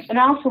difference. And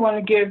I also want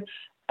to give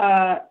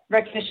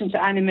recognition to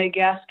Ina Mae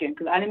Gaskin,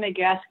 because Ina Mae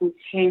Gaskin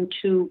came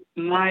to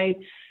my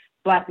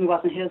Black and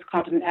Wealth and Hills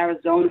Conference in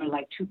Arizona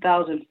in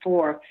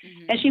 2004,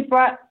 mm-hmm. and she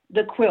brought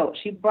the quilt.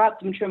 She brought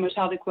the maternal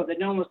mortality quilt that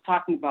no one was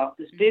talking about,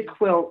 this big mm-hmm.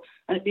 quilt.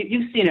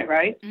 You've seen it,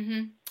 right?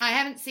 Mm-hmm. I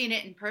haven't seen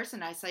it in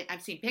person. I've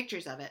seen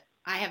pictures of it.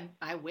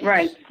 I wish.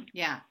 Right.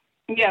 Yeah.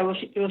 Yeah, well,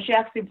 she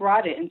actually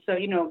brought it. And so,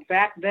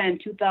 back then,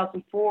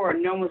 2004,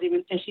 no one was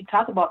even, and she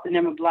talked about the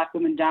number of Black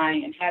women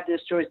dying and had their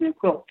stories in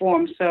quilt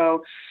form.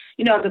 So,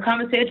 the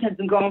conversation has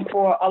been going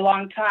for a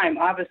long time,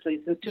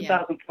 obviously, since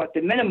 2004 at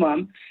the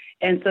minimum.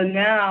 And so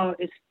now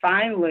it's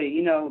finally,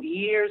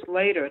 years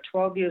later,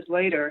 12 years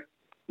later,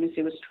 let me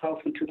see, it was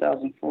 12 from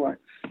 2004.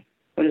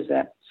 What is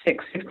that?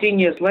 16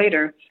 years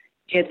later,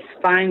 it's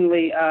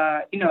finally,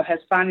 has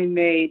finally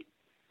made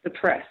the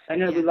press. I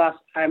know we lost,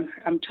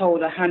 I'm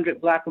told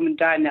 100 Black women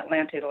died in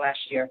Atlanta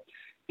last year.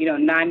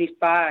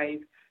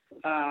 95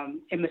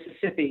 in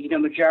Mississippi,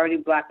 majority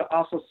Black, but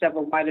also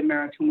several white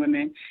American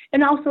women,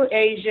 and also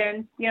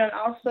Asian, and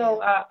also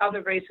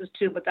other races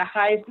too. But the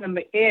highest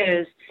number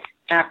is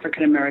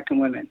African American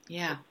women.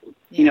 Yeah.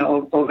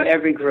 Over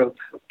every group.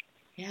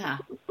 Yeah.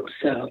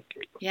 So.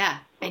 Yeah,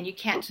 and you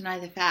can't deny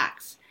the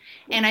facts.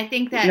 And I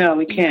think that no,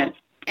 we can't.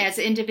 As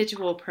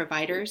individual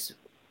providers,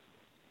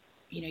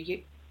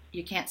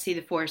 you can't see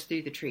the forest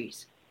through the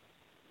trees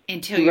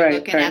until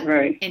you're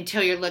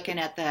until you're looking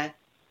at the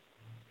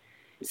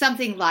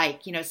something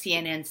like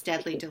CNN's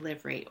Deadly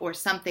Delivery or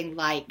something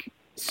like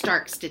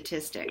Stark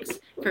Statistics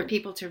for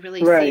people to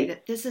really see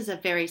that this is a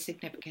very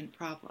significant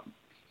problem,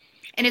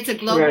 and it's a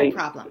global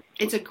problem.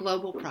 It's a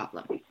global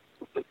problem.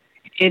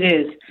 It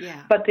is.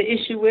 Yeah. But the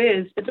issue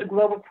is, it's a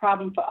global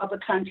problem for other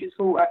countries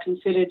who are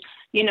considered,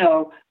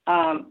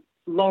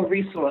 low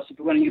resource, if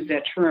we want to use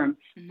that term.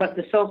 Mm-hmm. But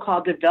the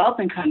so-called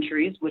developing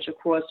countries, which of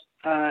course,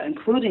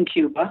 including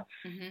Cuba,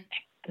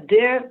 mm-hmm.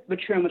 their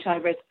maternal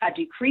mortality rates are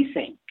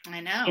decreasing.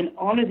 I know. And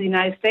only the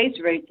United States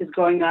rate is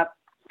going up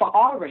for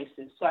all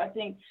races. So I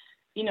think,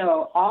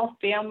 all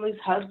families,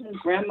 husbands,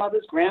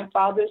 grandmothers,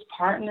 grandfathers,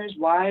 partners,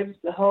 wives,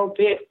 the whole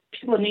bit,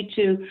 people need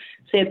to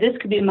say, if this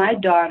could be my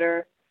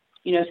daughter,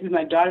 it could be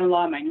my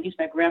daughter-in-law, my niece,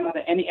 my grandmother,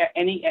 at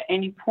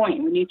any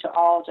point, we need to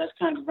all just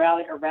kind of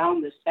rally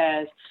around this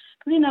as,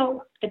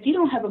 if you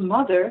don't have a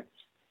mother,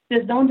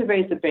 there's no one to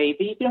raise a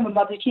baby. If you don't have a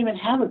mother, you can't even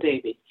have a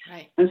baby.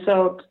 Right. And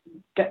so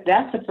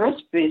that's the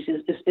first piece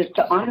is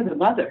to honor the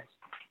mother,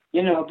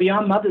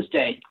 beyond Mother's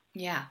Day.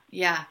 Yeah,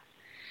 yeah.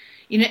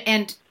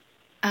 And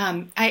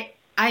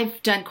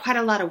I've done quite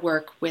a lot of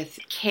work with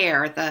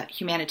CARE, the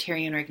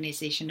humanitarian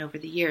organization, over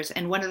the years.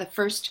 And one of the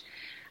first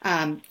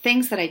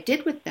things that I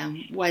did with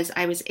them was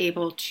I was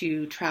able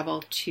to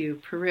travel to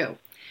Peru,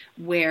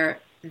 where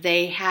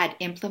they had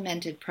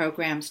implemented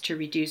programs to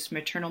reduce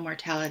maternal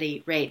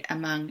mortality rate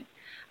among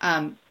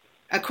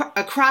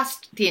across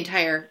the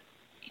entire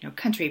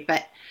country,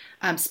 but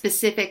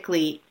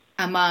specifically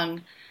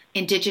among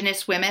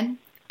indigenous women.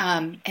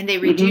 And they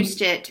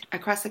reduced it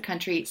across the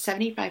country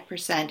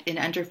 75% in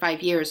under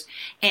 5 years.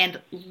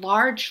 And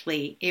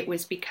largely it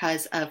was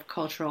because of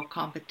cultural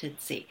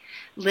competency,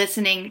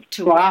 listening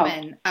to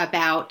women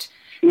about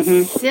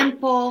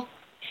simple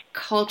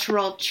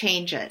cultural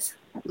changes,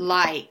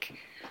 like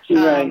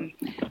Right.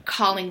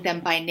 calling them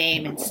by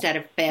name instead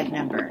of bed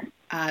number,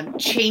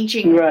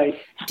 changing Right.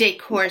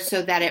 decor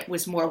so that it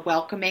was more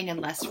welcoming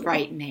and less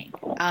frightening,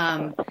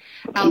 Right.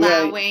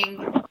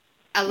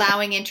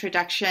 allowing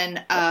introduction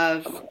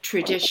of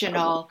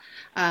traditional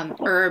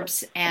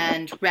herbs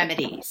and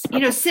remedies.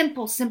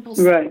 Simple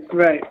stuff.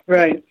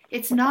 Right.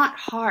 It's not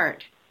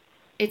hard.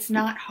 It's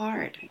not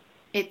hard.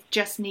 It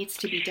just needs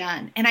to be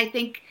done. And I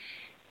think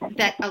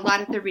that a lot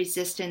of the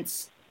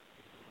resistance,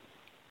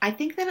 I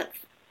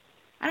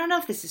don't know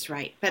if this is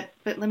right, but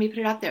let me put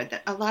it out there,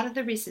 that a lot of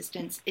the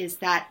resistance is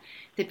that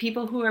the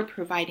people who are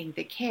providing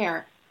the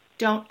care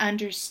don't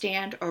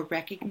understand or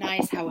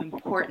recognize how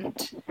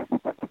important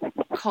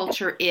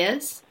culture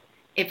is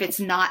if it's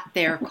not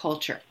their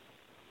culture.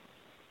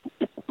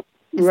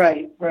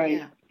 Right.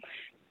 Yeah.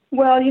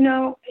 Well,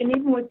 and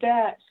even with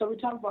that, so we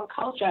talk about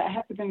culture, I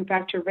have to bring it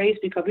back to race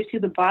because we see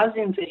the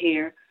Bosnians are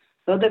here.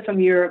 Though they're from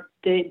Europe,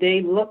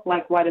 they look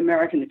like white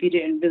Americans if you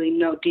didn't really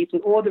know deeply,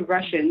 or the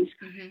Russians.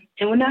 Mm-hmm.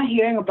 And we're not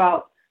hearing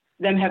about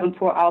them having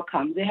poor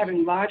outcomes. They're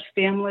having large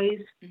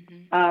families,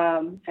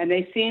 and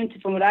they seem to,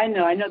 from what I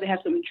know they have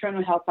some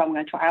internal health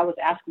problems. I always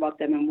ask about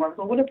them in work.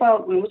 But what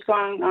about what's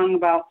going on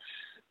about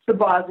the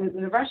Bosnians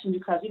and the Russians?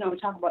 Because, we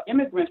talk about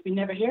immigrants, we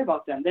never hear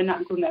about them. They're not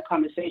included in that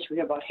conversation. We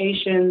hear about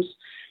Haitians,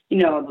 the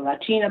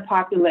Latina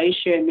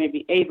population,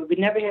 maybe but we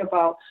never hear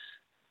about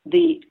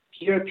the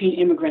European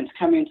immigrants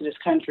coming into this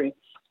country.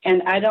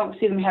 And I don't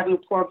see them having a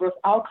poor birth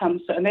outcome.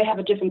 And they have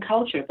a different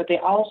culture, but they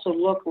also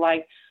look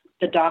like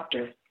the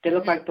doctor. They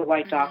look like the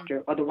white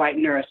doctor or the white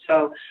nurse.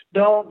 So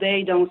though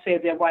they don't say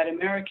they're white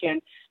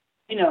American,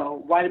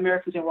 white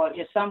Americans say, well,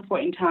 at some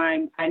point in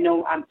time, I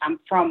know I'm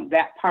from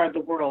that part of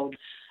the world.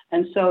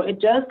 And so it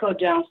does go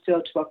down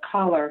still to a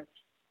color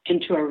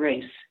and to a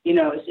race.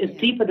 It's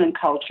deeper than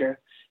culture.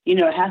 It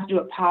has to do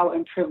with power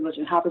and privilege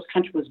and how this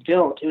country was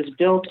built. It was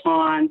built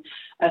on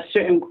a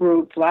certain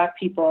group, Black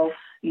people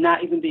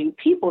not even being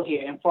people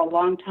here, and for a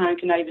long time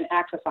could not even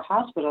access a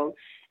hospital,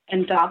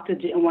 and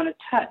doctors didn't want to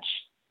touch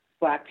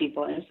Black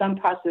people. And in some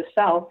parts of the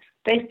South,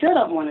 they still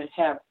don't want to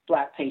have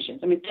Black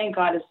patients. I mean, thank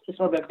God it's a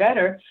little bit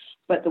better,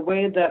 but the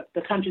way the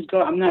country's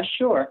going, I'm not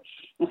sure.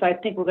 And so I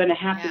think we're going to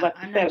have to, like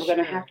you said, we're going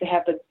to have to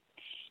have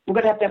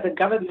the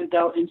government,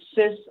 though,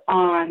 insist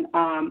on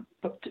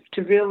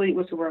to really,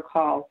 what's the word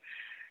called?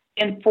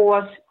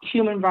 Enforce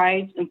human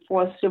rights,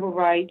 enforce civil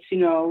rights.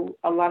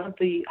 A lot of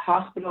the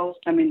hospitals,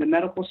 the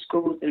medical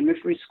schools and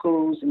midwifery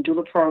schools and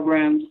doula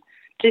programs,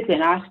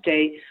 particularly in our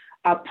state,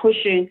 are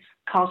pushing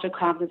cultural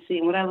competency.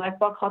 And what I like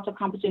about cultural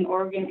competency in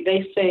Oregon,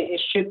 they say it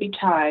should be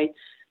tied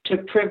to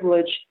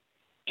privilege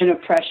and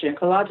oppression.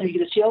 Because a lot of times you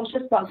just say, it's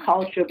just about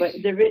culture, but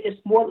it's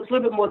a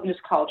little bit more than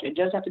just culture. It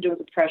does have to do with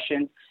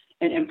oppression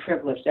and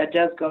privilege. That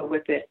does go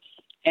with it.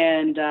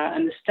 And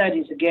the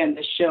studies, again,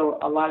 that show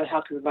a lot of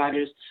health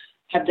providers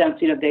have done,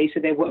 they say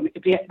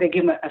they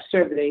give them a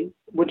survey.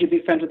 Would you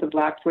be friends with a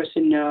Black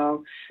person?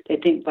 No. They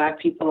think Black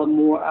people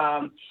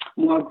are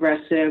more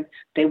aggressive.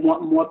 They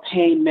want more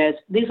pain meds.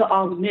 These are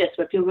all myths.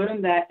 But if you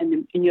learn that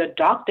in your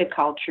doctor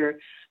culture,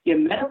 your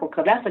medical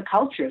culture, that's a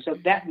culture. So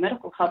if that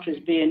medical culture is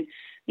being,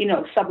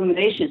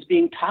 sublimation is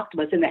being talked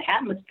about, it's in the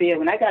atmosphere.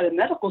 When I got to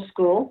medical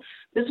school,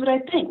 this is what I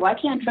think. Well,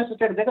 I can't trust the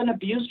fact that they're going to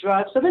abuse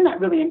drugs, so they're not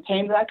really in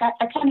pain. But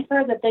I kind of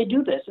heard that they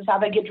do this. This is how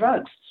they get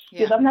drugs. Yeah.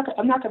 Because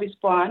I'm not going to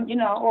respond,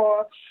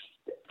 or,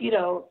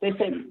 they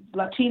say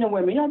Latina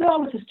women, they're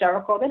always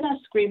hysterical. They're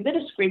not screaming. They're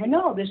just screaming.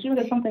 No, they're sure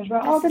that something's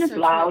wrong. Oh, they're just so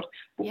loud.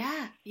 True.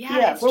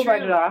 Yeah, we'll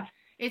write it off.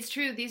 It's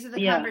true. These are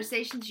the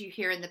conversations you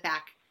hear in the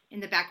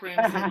back rooms.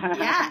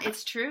 And,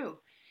 it's true.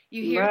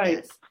 You hear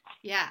this.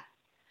 Yeah.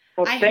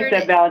 Well, thanks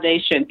that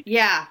validation.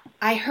 Yeah.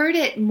 I heard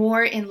it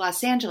more in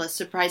Los Angeles,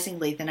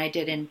 surprisingly, than I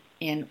did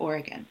in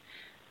Oregon.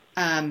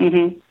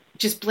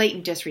 Just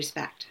blatant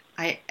disrespect.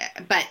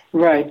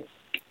 Right.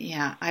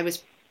 Yeah, I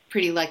was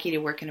pretty lucky to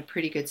work in a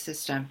pretty good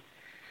system.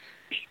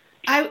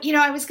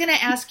 I was going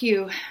to ask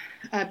you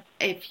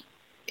if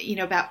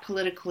about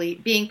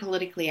being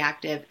politically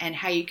active and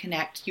how you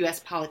connect U.S.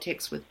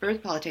 politics with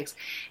birth politics,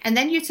 and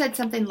then you said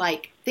something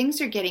like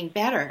things are getting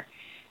better,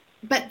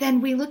 but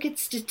then we look at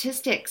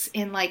statistics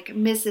in like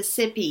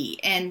Mississippi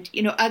and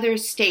other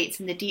states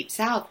in the Deep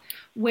South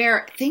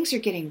where things are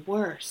getting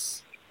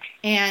worse,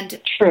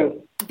 and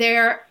true.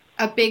 They're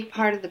a big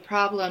part of the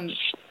problem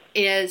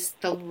is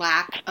the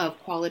lack of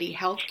quality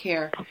health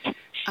care,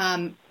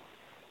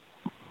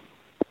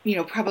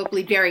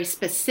 probably very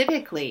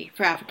specifically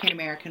for African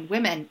American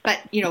women,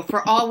 but,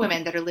 for all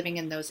women that are living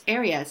in those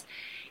areas.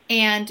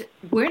 And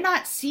we're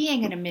not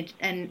seeing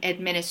an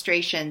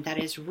administration that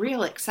is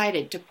real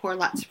excited to pour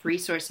lots of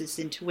resources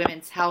into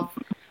women's health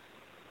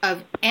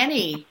of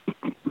any,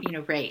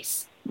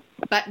 race.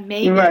 But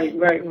maybe,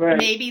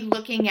 maybe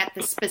looking at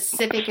the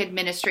specific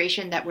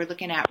administration that we're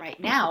looking at right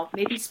now,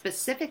 maybe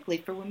specifically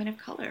for women of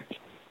color.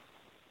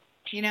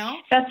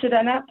 That's it.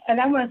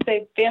 And I want to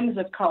say families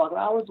of color.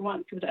 I always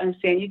want people to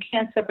understand you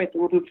can't separate the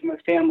woman from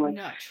her family.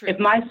 No, true. If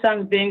my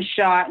son's being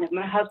shot and if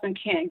my husband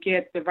can't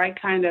get the right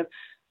kind of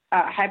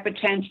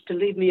hypertension to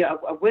leave me a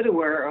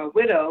widower or a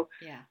widow.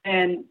 Yeah.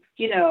 And,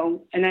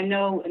 and I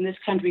know in this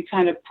country we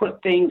kind of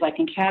put things like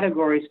in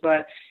categories,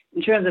 but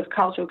in terms of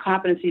cultural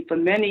competency for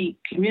many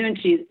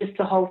communities, it's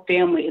the whole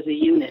family as a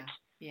unit.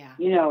 Yeah.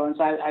 And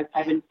so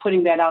I've been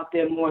putting that out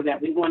there more,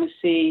 that we want to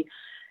see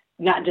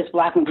not just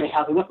Black women great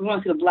health. We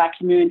want to see the Black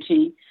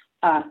community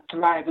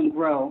thrive and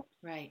grow.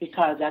 Right.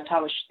 Because that's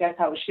how it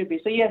should be.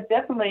 So yes,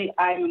 definitely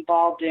I'm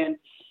involved in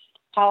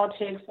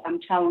politics.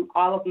 I'm telling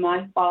all of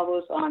my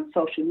followers on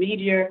social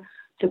media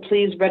to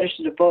please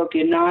register to vote. If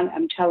you're not,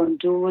 I'm telling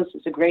doulas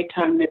it's a great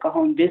time to make a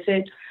home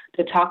visit,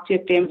 to talk to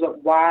your families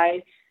about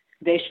why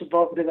they should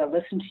vote, because I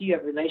listen to you,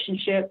 a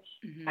relationship.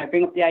 Mm-hmm. I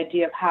bring up the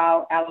idea of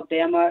how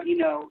Alabama,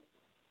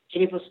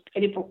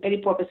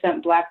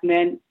 84% Black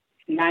men,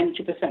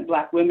 92%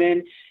 Black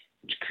women,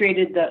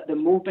 created the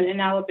movement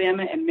in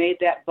Alabama and made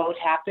that vote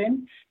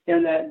happen.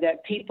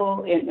 That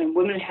people and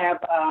women have,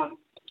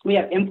 we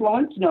have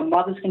influence.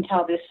 Mothers can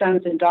tell their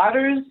sons and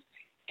daughters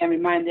and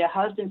remind their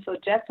husbands. So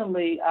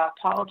definitely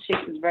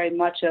politics is very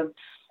much of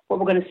what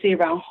we're going to see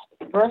around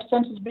birth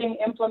census being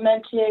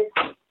implemented,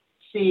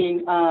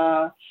 seeing,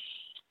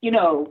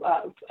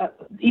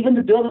 even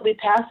the bill that we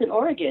passed in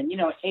Oregon,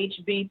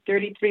 HB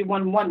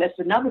 3311, that's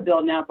another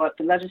bill now, but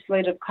the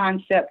legislative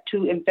concept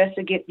to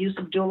investigate use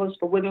of doulas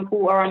for women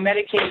who are on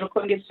Medicaid or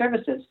couldn't get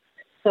services.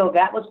 So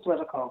that was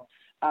political.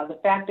 The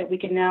fact that we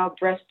can now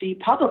breastfeed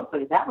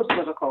publicly, that was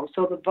political.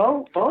 So the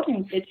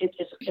voting,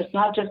 it's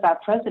not just our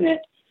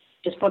president,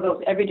 it's for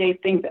those everyday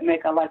things that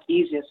make our life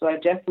easier. So I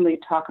definitely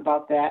talk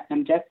about that.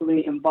 I'm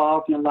definitely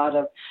involved in a lot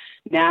of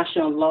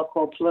national,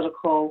 local,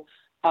 political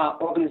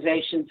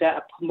organizations that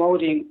are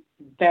promoting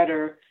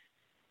better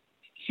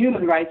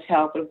human rights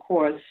health, and of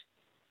course,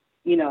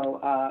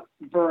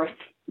 birth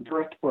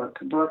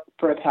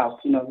health,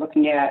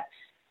 looking at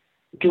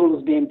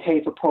doulas being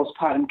paid for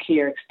postpartum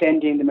care,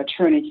 extending the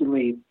maternity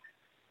leave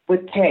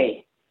with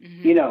pay,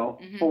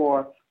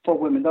 for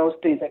women, those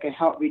things that can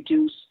help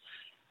reduce,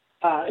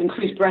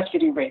 increase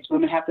breastfeeding rates.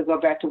 Women have to go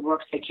back to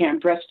work, so they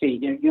can't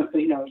breastfeed.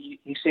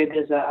 You say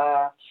there's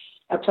a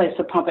place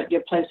to pump at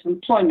your place of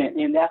employment,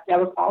 and that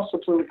was also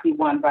politically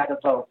won by the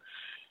vote.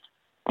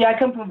 Yeah, I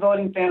come from a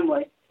voting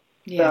family,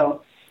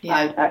 so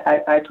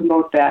I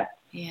promote that.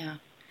 Yeah.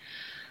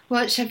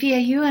 Well,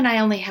 Shafia, you and I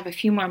only have a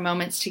few more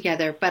moments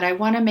together, but I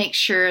want to make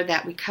sure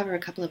that we cover a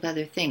couple of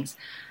other things.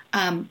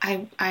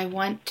 I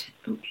want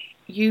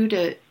you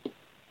to,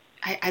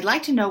 I'd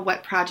like to know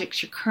what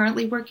projects you're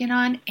currently working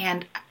on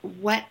and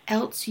what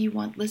else you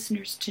want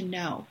listeners to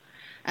know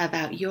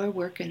about your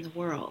work in the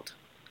world.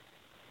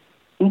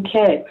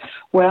 Okay.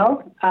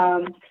 Well,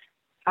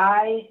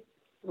 I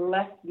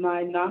left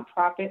my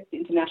nonprofit, the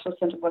International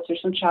Center for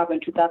Autism Child, in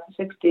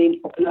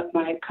 2016, opened up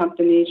my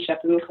company,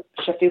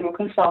 Shafima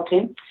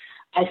Consulting.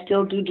 I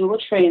still do doula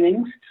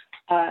trainings.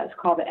 It's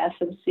called the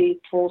SMC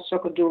Full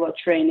Circle Doula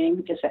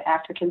Training. It's an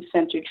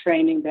African-centered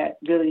training that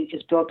really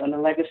is built on the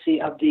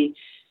legacy of the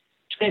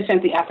 20th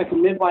century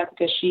African midwife,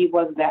 because she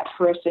was that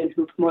person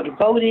who promoted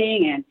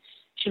voting, and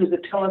she was a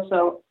pillar.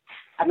 So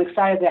I'm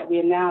excited that we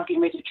are now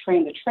getting ready to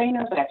train the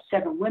trainers. I have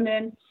 7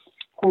 women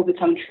who will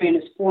become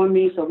trainers for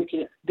me, so we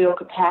can build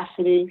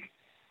capacity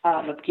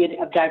of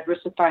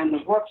diversifying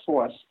the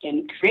workforce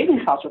and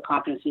creating cultural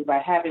competency by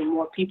having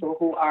more people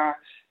who are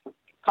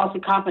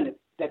culturally competent,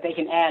 that they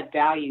can add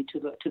value to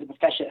the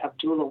profession of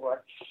doula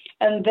work.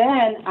 And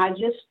then I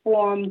just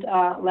formed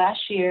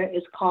last year,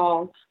 it's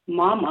called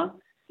MAMA,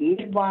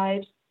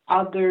 Midwives,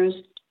 Others,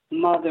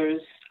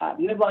 Mothers,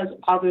 Midwives,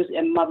 Others,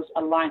 and Mothers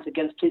Alliance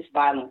Against Police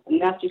Violence. And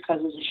that's because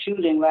there was a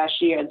shooting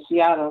last year in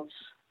Seattle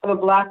of a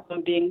Black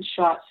woman being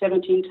shot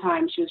 17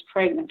 times. She was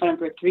pregnant in front of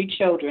her 3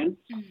 children.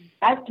 Mm-hmm.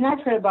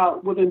 I've heard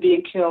about women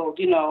being killed,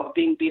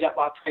 being beat up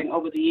while pregnant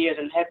over the years,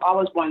 and have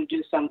always wanted to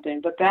do something.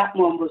 But that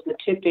one was the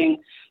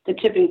tipping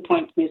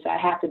point for me, so I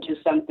had to do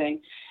something.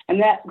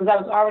 And that, because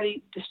I was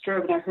already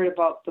disturbed when I heard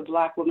about the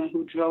Black woman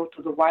who drove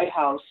to the White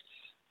House.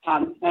 I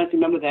don't know if you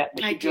remember that.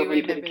 I do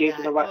remember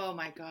that. Oh,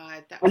 my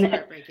God. That was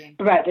heartbreaking.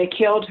 Right. They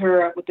killed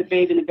her with the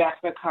baby in the back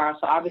of her car.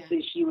 So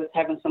obviously she was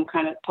having some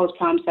kind of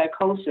postpartum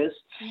psychosis.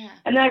 Yeah.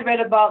 And I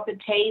read about the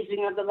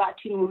tasing of the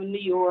Latino woman in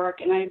New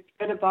York. And I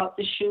read about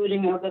the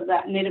shooting of the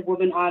Native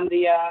woman on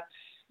the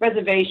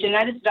reservation.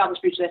 I just did all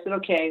this research. I said,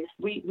 okay,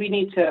 we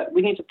need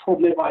to pull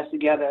midwives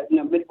together.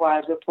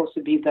 Midwives are supposed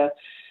to be the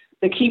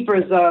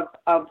keepers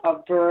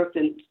of birth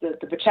and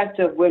the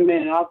protector of women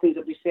and all things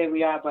that we say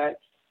we are, but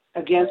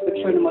against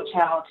maternal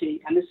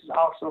mortality, and this is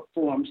also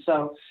formed.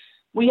 So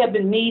we have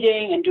been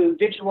meeting and doing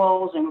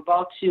visuals, and we're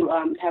about to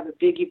have a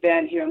big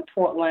event here in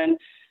Portland.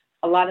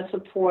 A lot of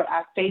support.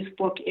 Our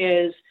Facebook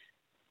is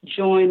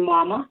Join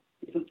Mama.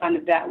 You can find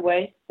it that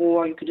way,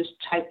 or you could just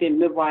type in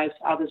Midwives,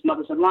 Others,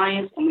 Mothers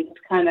Alliance, and we just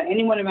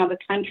anyone around the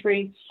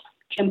country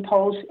can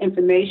post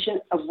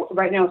information of,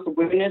 right now it's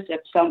awareness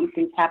if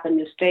something's happened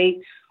in the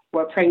state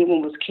where a pregnant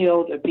woman was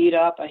killed or beat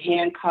up or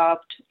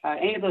handcuffed,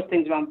 any of those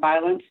things around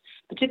violence,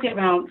 particularly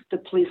around the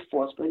police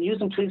force. But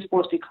using police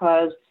force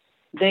because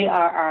they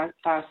are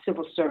our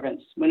civil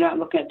servants. We're not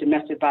looking at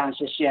domestic violence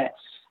just yet.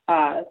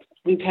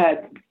 We've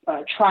had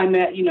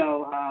TriMet,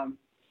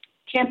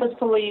 campus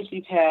police.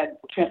 We've had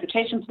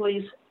transportation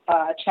police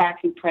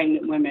attacking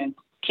pregnant women,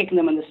 kicking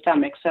them in the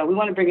stomach. So we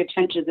want to bring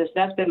attention to this.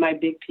 That's been my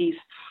big piece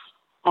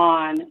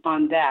on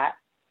that.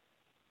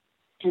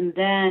 And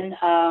then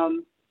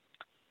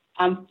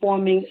I'm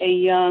forming a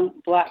young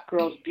Black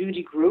girls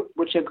beauty group,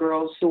 which are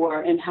girls who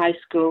are in high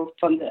school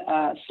from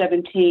the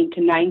 17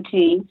 to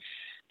 19,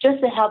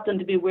 just to help them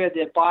to be aware of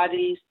their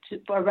bodies,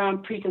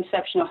 around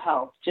preconceptional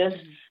health. Just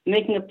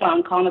making it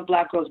fun, calling it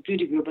Black girls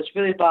beauty group. It's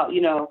really about,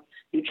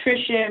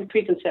 nutrition,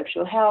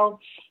 preconceptual health.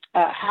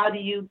 How do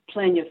you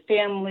plan your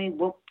family?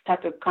 What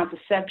type of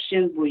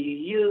contraception will you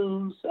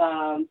use?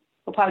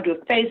 We'll probably do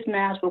a face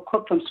mask. We'll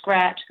cook from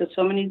scratch because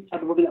so many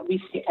of the women that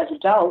we see as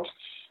adults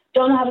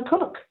don't know how to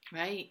cook.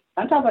 Right.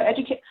 I'm talking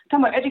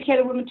about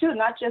educated women too,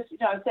 not just,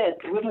 I said,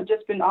 women have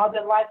just been all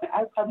their life.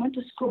 I went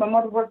to school. My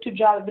mother worked 2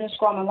 jobs. I've been in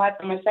school all my life.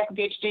 For my second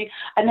PhD,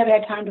 I never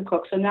had time to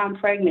cook. So now I'm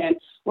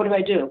pregnant. What do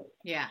I do?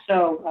 Yeah.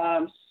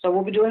 So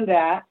we'll be doing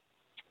that.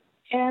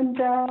 And,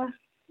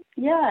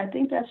 I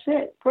think that's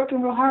it.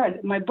 Working real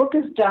hard. My book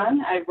is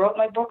done. I wrote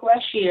my book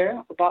last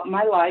year about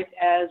my life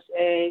as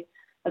a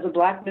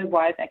Black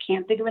midwife. I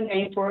can't think of a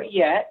name for it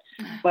yet,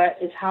 but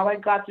it's how I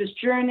got this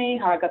journey,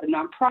 how I got the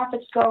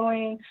nonprofits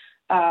going,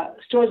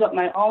 stories of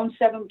my own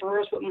 7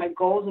 births, what my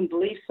goals and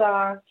beliefs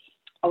are,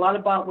 a lot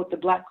about what the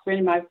Black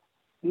granny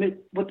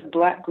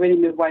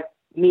midwife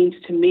means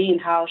to me and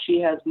how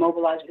she has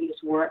mobilized in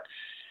this work.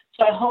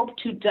 So I hope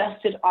to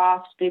dust it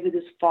off maybe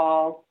this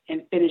fall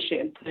and finish it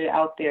and put it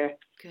out there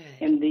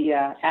in the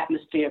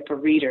atmosphere for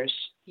readers.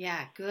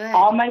 Yeah, good.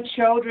 All my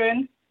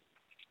children.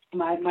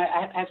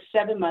 I have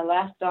 7. My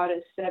last daughter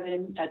is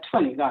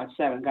 20. God,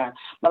 7. God.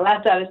 My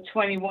last daughter is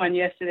 21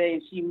 yesterday,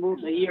 and she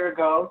moved a year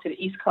ago to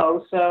the East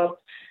Coast. So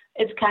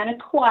it's kind of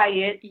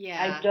quiet.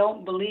 Yeah. I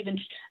don't believe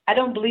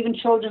in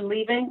children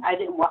leaving. I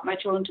didn't want my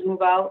children to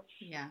move out.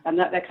 Yeah. I'm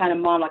not that kind of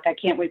mom. Like I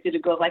can't wait for you to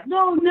go. Like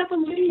no, never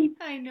leave.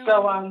 I know.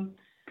 So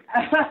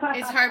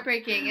it's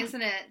heartbreaking,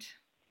 isn't it?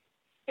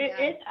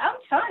 I'm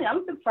telling you,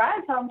 I'm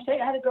surprised how I'm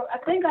taking. I had to go. I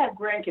think I have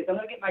grandkids. I'm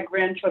gonna get my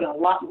grandchildren a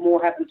lot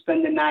more. Have them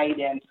spend the night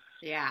and.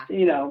 Yeah.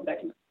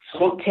 I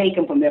won't take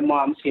them from their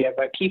moms here,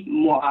 but keep them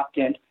more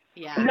often.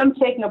 Yeah. And I'm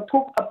taking a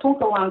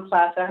Punkalang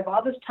class. I have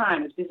all this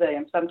time. It's busy.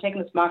 So I'm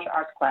taking this martial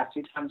arts class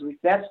 3 times a week.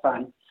 That's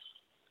fun.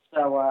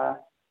 So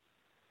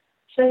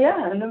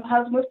and the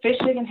husband was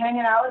fishing and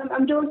hanging out. And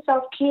I'm doing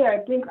self-care.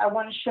 I think I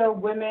want to show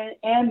women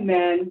and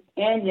men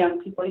and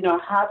young people,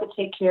 how to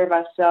take care of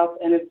ourselves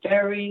in a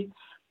very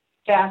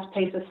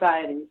fast-paced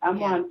society.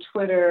 I'm on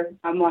Twitter.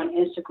 I'm on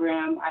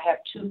Instagram. I have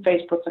 2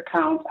 Facebook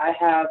accounts. I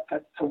have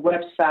a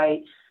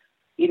website.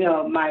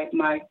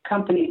 My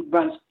company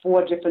runs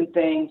 4 different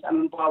things.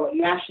 I'm involved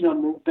with national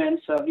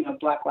movements of,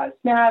 Black Lives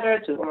Matter,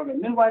 to Oregon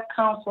Midwife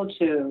Council,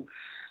 to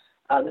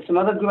there's some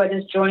other group I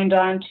just joined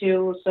on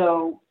to.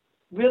 So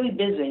really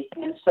busy.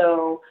 And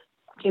so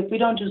if we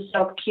don't do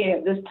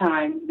self-care this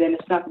time, then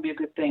it's not going to be a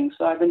good thing.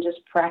 So I've been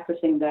just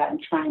practicing that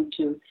and trying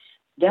to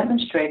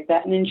demonstrate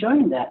that and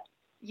enjoying that.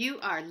 You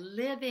are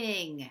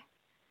living,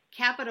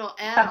 capital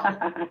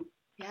L.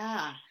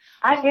 Yeah.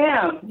 I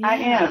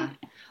am.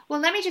 Well,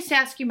 let me just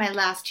ask you my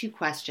last 2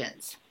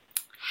 questions.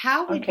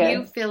 How would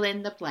you fill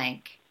in the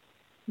blank?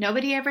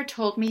 Nobody ever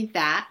told me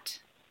that.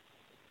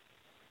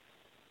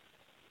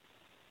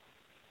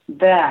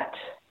 That.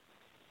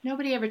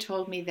 Nobody ever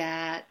told me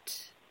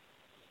that.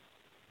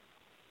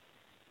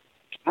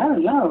 I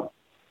don't know.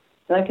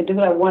 That I could do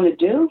what I want to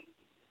do,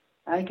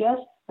 I guess.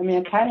 I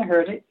mean, I kind of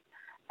heard it.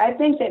 I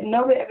think that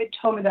nobody ever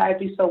told me that I'd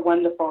be so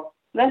wonderful.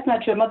 That's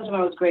not true. Mother's One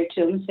was great,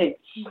 too. Let me see.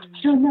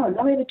 I don't know.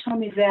 Nobody ever told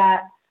me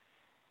that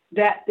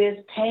there's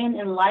pain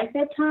in life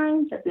at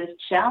times, that there's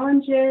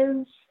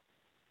challenges.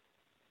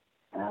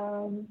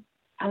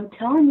 I'm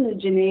telling you,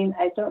 Janine,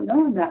 I don't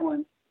know on that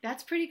one.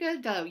 That's pretty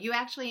good, though. You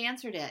actually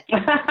answered it. You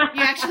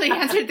actually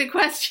answered the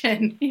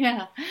question.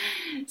 Yeah.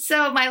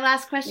 So my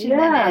last question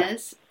then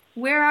is,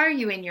 where are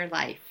you in your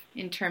life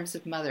in terms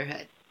of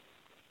motherhood?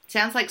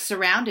 Sounds like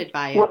surrounded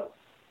by it. Well,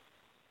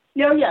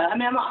 yeah. I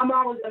mean, I'm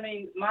always a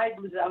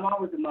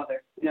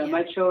mother.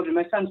 My children,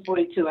 my son's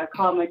 42. I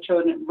call my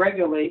children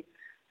regularly.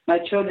 My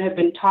children have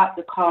been taught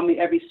to call me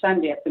every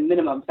Sunday at the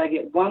minimum. So I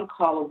get 1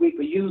 call a week,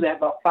 but usually I have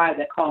about 5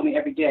 that call me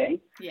every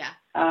day. Yeah.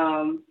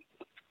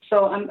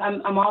 So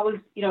I'm always,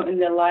 in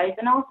their life.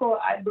 And also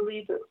I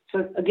believe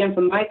that, again,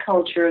 from my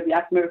culture, the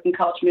African American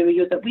culture,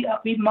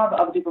 that we mother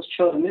other people's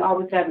children. We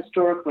always have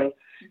historically.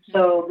 Mm-hmm.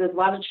 So there's a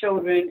lot of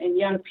children and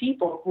young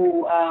people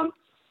who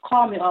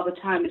call me all the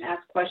time and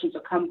ask questions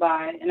or come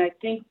by. And I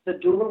think the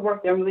doula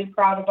work that I'm really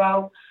proud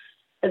about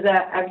is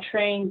that I've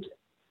trained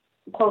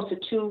close to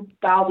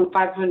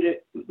 2,500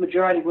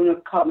 majority women,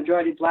 called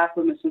majority Black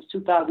women, since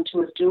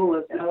 2002 as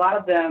doulas. And a lot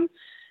of them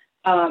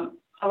are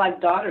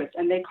like daughters,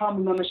 and they call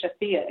me Mama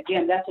Shafia.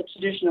 Again, that's a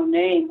traditional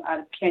name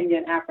out of Kenya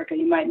and Africa.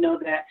 You might know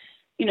that,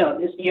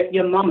 it's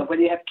your mama,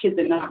 whether you have kids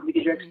or not,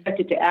 because you're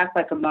expected to act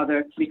like a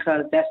mother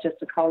because that's just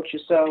the culture.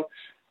 So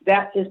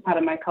that is part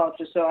of my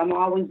culture. So I'm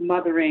always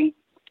mothering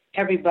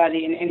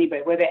everybody and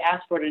anybody, whether they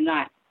ask for it or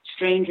not.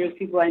 strangers,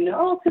 people I know,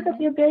 oh, pick up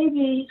your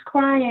baby, he's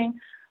crying.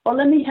 Well,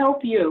 let me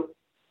help you.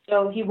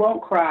 So he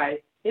won't cry.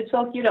 It's so,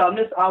 I'm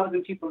just always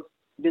in people's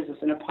business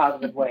in a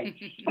positive way.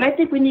 And I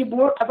think we need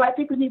more. I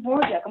think we need more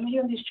of that. I'm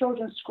hearing these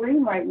children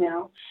scream right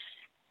now.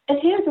 And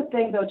here's the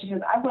thing, though,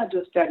 Jesus, I want to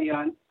do a study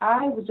on.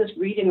 I was just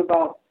reading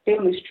about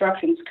family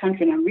structure in this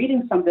country, and I'm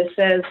reading something that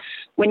says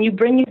when you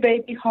bring your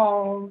baby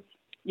home,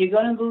 you're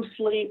going to lose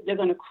sleep. They're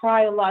going to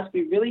cry a lot. It's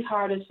going to be really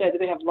hard. It said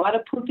they have a lot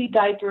of poopy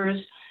diapers.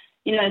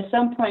 At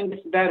some point it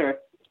gets better.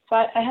 So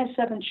I had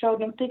 7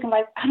 children. I'm thinking,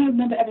 I don't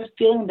remember ever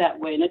feeling that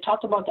way. And I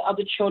talked about the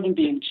other children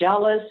being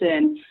jealous.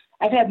 And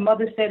I've had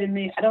mothers say to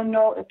me, I don't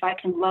know if I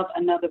can love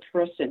another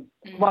person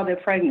while they're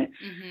pregnant.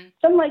 Mm-hmm.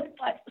 So I'm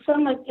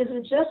like, is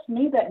it just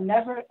me that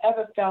never,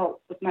 ever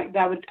felt like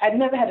that? I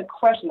never had a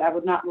question that I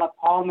would not love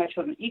all my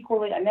children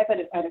equally. I never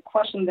had a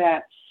question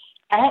that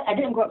I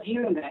didn't grow up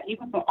hearing that,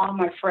 even from all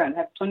my friends.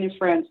 I have plenty of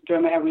friends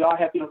during my, we all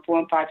have, 4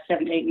 and 5,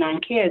 7, 8,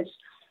 9 kids.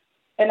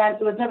 And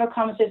it was never a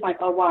conversation like,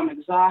 oh, wow, I'm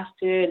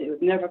exhausted. It was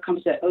never a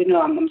conversation,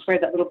 I'm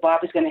afraid that little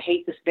Bobby's going to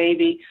hate this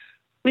baby.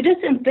 We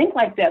just didn't think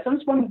like that. So I'm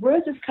just wondering, where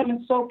is this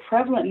coming so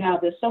prevalent now?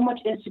 There's so much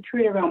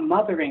insecurity around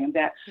mothering, and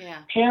that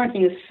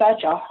parenting is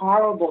such a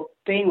horrible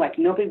thing. Like,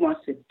 nobody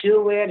wants to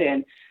do it,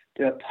 and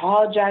they're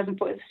apologizing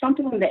for it. It's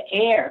something in the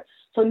air.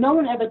 So no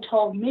one ever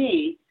told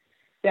me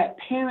that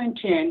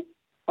parenting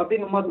or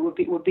being a mother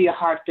would be a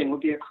hard thing, would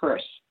be a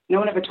curse. No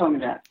one ever told me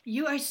that.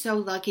 You are so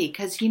lucky,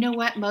 because you know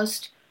what?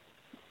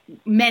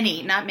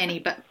 Many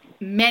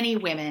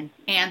women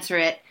answer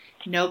it.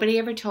 Nobody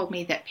ever told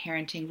me that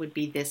parenting would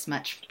be this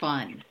much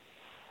fun.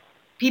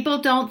 People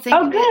don't think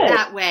of it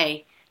that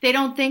way. They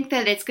don't think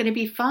that it's going to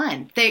be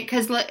fun.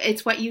 Because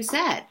it's what you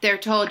said. They're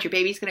told your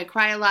baby's going to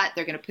cry a lot.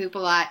 They're going to poop a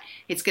lot.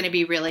 It's going to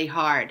be really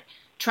hard.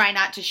 Try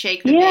not to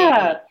shake the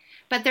baby.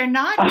 But they're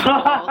not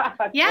told.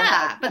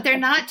 But they're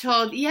not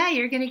told,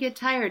 you're going to get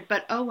tired.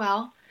 But, oh,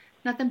 well,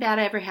 nothing bad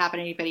ever happened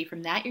to anybody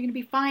from that. You're going to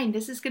be fine.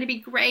 This is going to be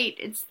great.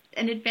 It's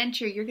an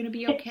adventure. You're going to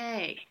be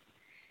okay.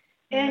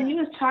 And you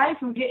was tired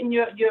from getting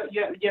your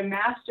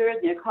master's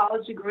and your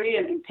college degree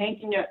and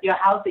painting your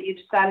house that you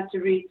decided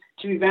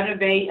to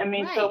renovate. I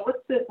mean, so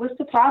what's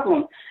the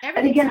problem?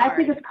 And again, hard. I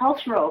think it's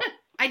cultural.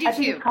 I do too. I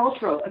think it's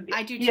cultural.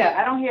 I do too. Yeah,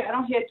 I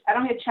don't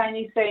hear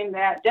Chinese saying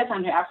that.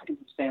 Definitely hear Africans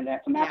saying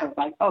that. From Africa,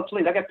 like, oh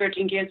please, I got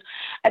 13 kids.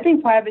 I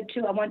think part of it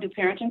too. I want to do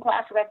parenting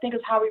classes. I think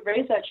it's how we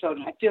raise our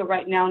children. I feel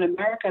right now in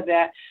America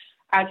that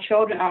our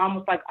children are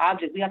almost like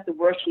objects. We have to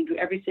worship and do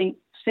every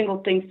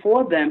single thing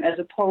for them, as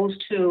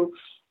opposed to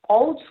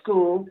old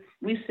school,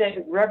 we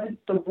said, reverence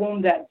the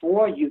womb that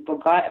bore you, for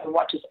God ever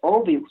watches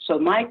over you. So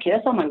my kids,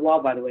 that's on my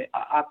wall, by the way,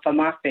 for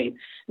my faith.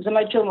 And so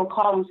my children will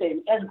call and say,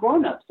 as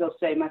grown-ups, they'll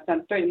say, my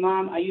son's 30,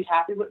 Mom, are you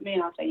happy with me?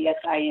 And I'll say, yes,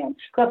 I am.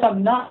 Because if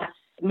I'm not,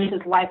 it means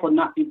his life will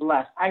not be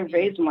blessed. I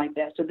raised them like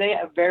that. So they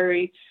are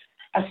very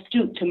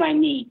astute to my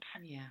needs.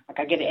 Yeah. Like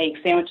I get an egg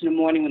sandwich in the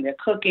morning when they're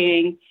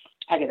cooking.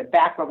 I get a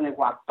back rub when they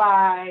walk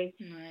by.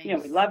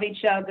 Nice. We love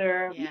each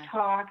other. We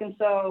talk. And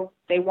so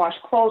they wash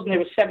clothes when they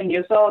were 7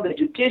 years old. They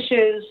do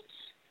dishes.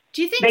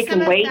 Do you think they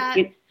can wait?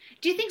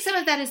 Do you think some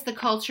of that is the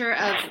culture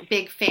of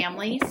big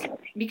families?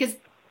 Because,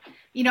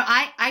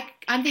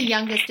 I'm the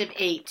youngest of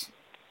 8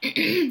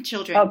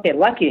 children. Okay,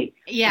 lucky.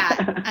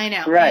 Yeah, I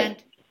know.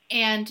 Right.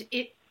 And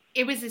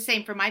it was the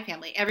same for my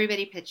family.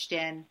 Everybody pitched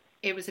in.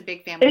 It was a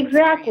big family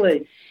Exactly.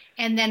 Experience.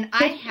 And then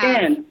I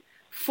have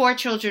 4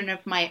 children of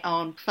my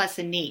own, plus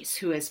a niece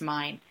who is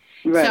mine.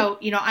 Right. So,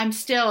 I'm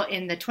still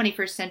in the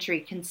 21st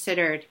century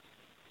considered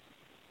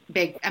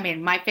big. I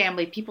mean, my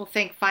family, people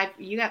think 5,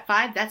 you got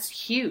 5? That's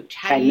huge.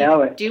 How do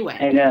you do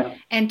it? I know.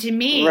 And to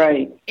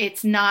me,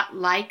 it's not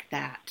like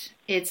that.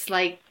 It's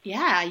like,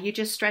 you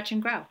just stretch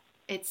and grow.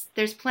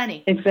 There's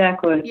plenty.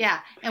 Exactly. Yeah.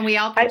 And we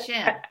all pitch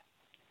in.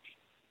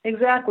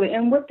 Exactly.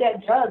 And what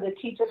that does, it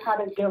teaches how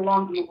to get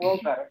along in the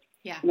world better.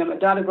 Yeah. My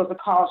daughter goes to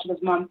college. She goes,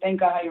 Mom, thank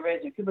God how you're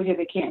raising. People here,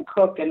 they can't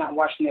cook. They're not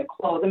washing their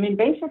clothes. I mean,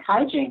 basic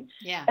hygiene.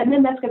 Yeah. And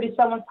then that's going to be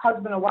someone's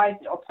husband or wife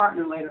or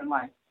partner later in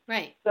life.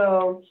 Right.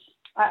 So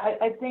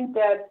I think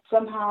that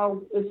somehow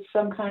it's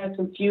some kind of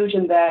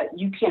confusion that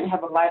you can't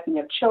have a life and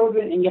you have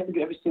children and you have to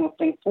do every single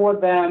thing for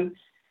them.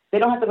 They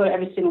don't have to go to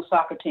every single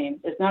soccer team.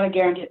 It's not a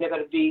guarantee they're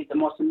going to be the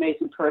most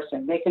amazing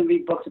person. They can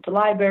read books at the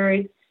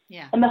library.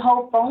 Yeah. And the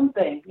whole phone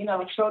thing,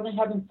 children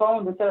having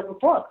phones instead of a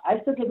book. I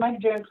still give my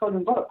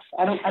children books.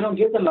 I don't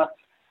give them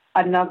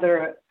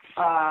another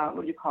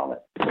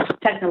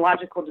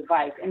technological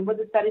device. And what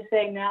the study's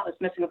saying now, it's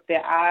messing up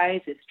their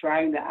eyes. It's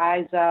drying their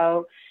eyes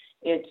out.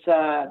 It's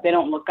they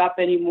don't look up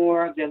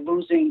anymore. They're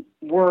losing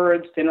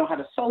words. They don't know how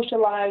to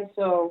socialize.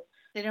 So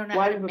they don't know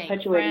how to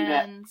make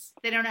friends.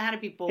 They don't know how to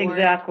be bored.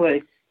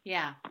 Exactly.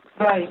 Yeah.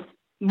 Right.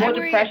 More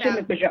depression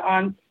because you're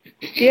on.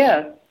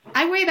 Yeah.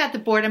 I worry about the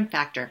boredom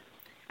factor.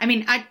 I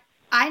mean,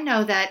 I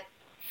know that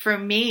for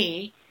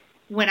me,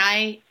 when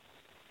I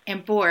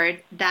am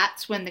bored,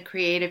 that's when the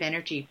creative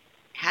energy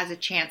has a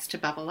chance to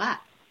bubble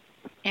up.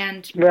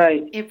 And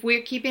if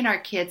we're keeping our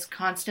kids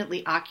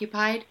constantly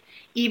occupied,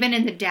 even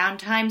in the down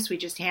times, we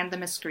just hand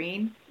them a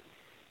screen.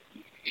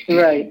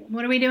 Right.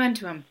 What are we doing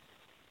to them?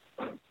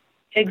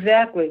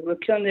 Exactly. We're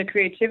killing their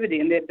creativity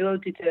and their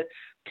ability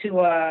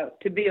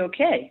to be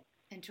okay.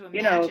 And to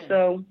imagine.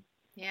 So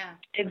yeah.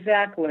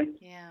 Exactly.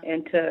 Yeah.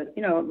 And to,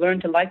 learn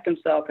to like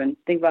themselves and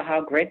think about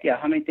how great they are,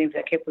 how many things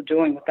they're capable of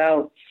doing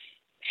without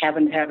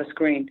having to have a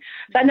screen.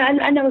 So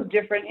I know it's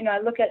different. I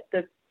look at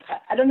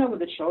I don't know where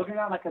the children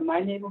are. Like in my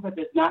neighborhood,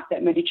 there's not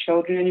that many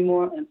children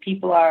anymore, and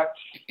people are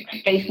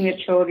facing their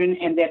children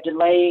and they're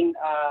delaying.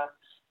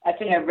 I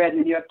think I read in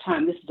the New York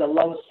Times, this is the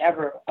lowest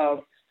ever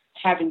of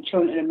having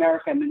children in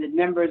America. I mean, the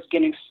number is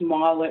getting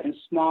smaller and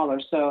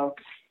smaller. So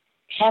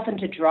having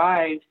to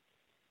drive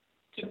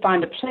to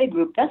find a play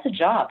group, that's a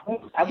job.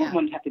 I wouldn't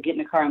want to have to get in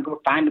the car and go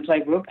find a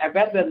play group. I'd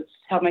rather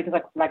tell my kids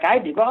like I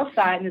do. Go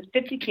outside and there's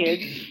 50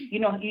 kids. You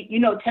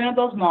know 10 of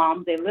those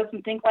moms. They live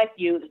and think like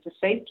you. It's a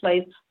safe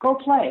place. Go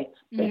play.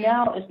 But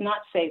now it's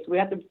not safe. So we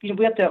have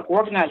to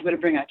organize where to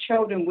bring our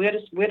children, where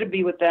to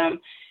be with them.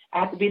 I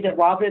have to be there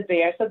while they're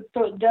there. So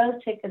it does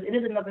take. It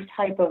is another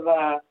type of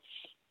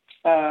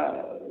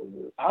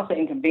I'll say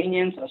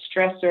inconvenience or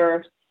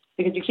stressor,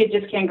 because your kids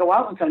just can't go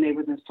out in some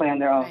neighborhoods and play on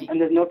their own,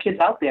 and there's no kids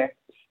out there.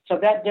 So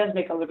that does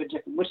make a little bit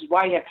different, which is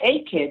why you have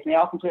 8 kids and they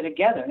all can play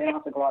together. They don't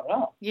have to go out at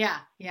all. Yeah,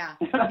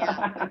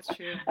 that's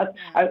true.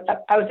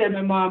 I would say to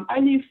my mom, I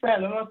need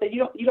friends. My mom said,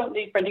 you don't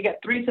need friends. You got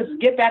 3 sisters.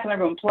 Get back in the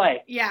room and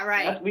play. Yeah,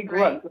 right. We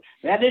grew up.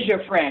 That is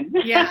your friend.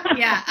 Yeah.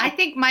 I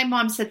think my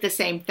mom said the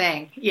same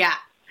thing. Yeah.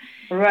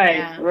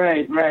 Right.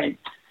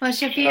 Well,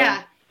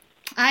 Shafia,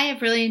 I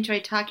have really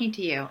enjoyed talking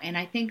to you, and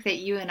I think that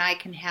you and I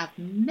can have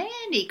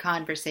many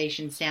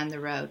conversations down the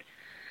road,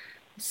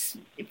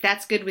 if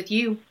that's good with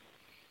you.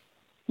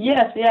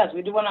 Yes,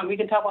 we do we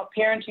can talk about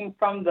parenting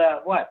from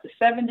the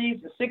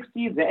 70s, the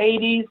 60s, the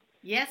 80s.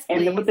 Yes,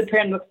 please. And what the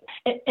parent looks.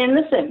 And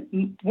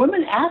listen,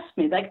 women ask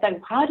me, like,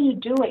 how do you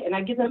do it? And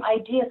I give them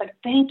ideas, like,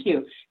 thank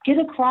you. Get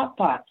a crock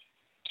pot.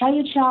 Tell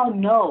your child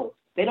no.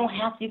 They don't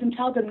have to. You can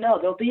tell them no.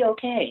 They'll be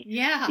okay.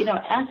 Yeah.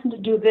 Ask them to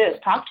do this.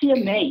 Talk to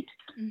your mate.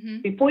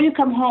 Mm-hmm. Before you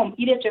come home,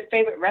 eat at your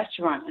favorite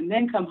restaurant, and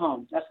then come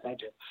home. That's what I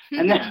do.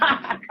 And then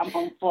come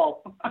home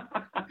full.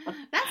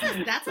 That's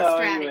a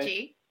strategy.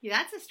 Anyway. Yeah,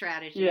 that's a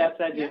strategy. Yes,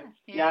 I do.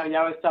 Yeah, I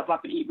always stop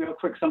up and eat real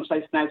quick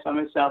someplace nice by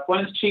myself.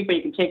 One is cheaper,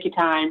 you can take your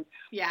time.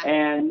 Yeah.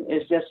 And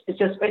it's just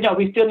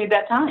we still need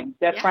that time,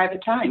 that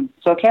private time.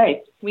 It's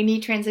okay. We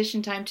need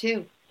transition time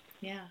too.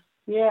 Yeah.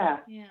 Yeah.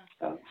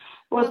 So,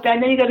 well, I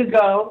know you got to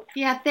go.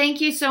 Yeah,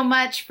 thank you so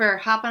much for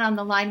hopping on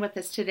the line with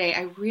us today.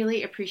 I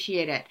really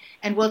appreciate it.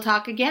 And we'll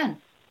talk again.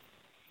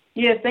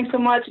 Yes, thanks so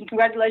much, and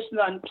congratulations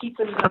on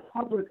keeping the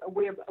public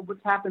aware of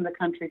what's happening in the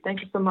country.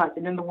 Thank you so much,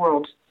 and in the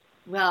world.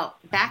 Well,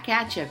 back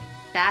at you.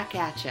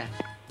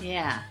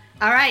 Yeah.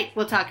 All right,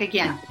 we'll talk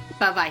again.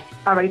 Bye-bye.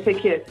 All right, take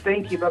care.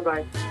 Thank you.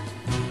 Bye-bye.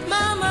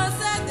 Mama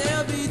said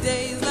there'll be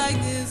days like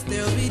this.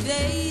 There'll be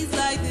days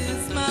like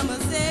this. Mama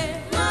said.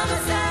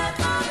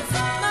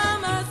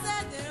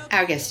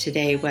 Our guest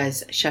today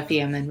was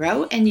Shafia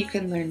Monroe, and you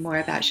can learn more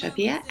about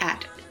Shafia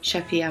at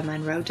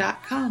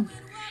shafiamonroe.com.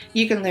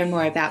 You can learn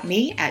more about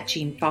me at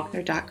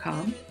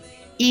jeanfaulkner.com.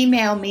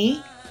 Email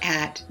me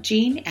at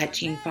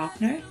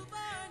jean@jeanfaulkner.com.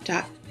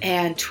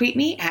 And tweet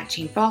me at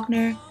Jean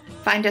Faulkner.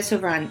 Find us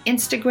over on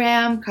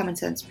Instagram, Common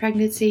Sense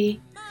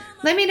Pregnancy.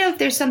 Let me know if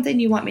there's something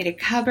you want me to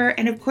cover.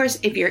 And of course,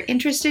 if you're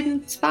interested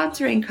in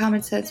sponsoring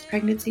Common Sense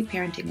Pregnancy,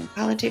 Parenting, and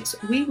Politics,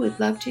 we would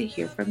love to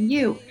hear from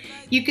you.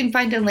 You can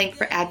find a link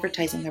for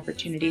advertising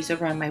opportunities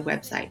over on my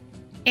website.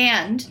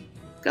 And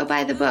go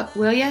buy the book,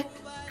 will ya?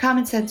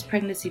 Common Sense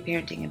Pregnancy,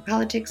 Parenting, and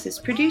Politics is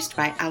produced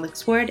by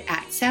Alex Ward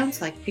at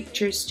Sounds Like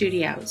Pictures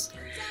Studios.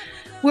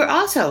 We're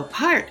also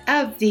part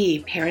of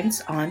the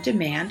Parents on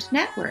Demand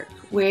Network,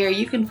 where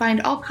you can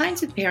find all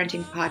kinds of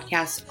parenting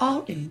podcasts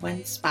all in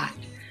one spot.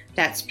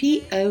 That's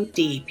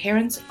POD,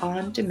 Parents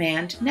on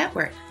Demand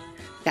Network.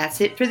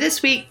 That's it for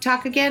this week.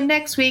 Talk again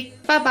next week.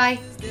 Bye-bye.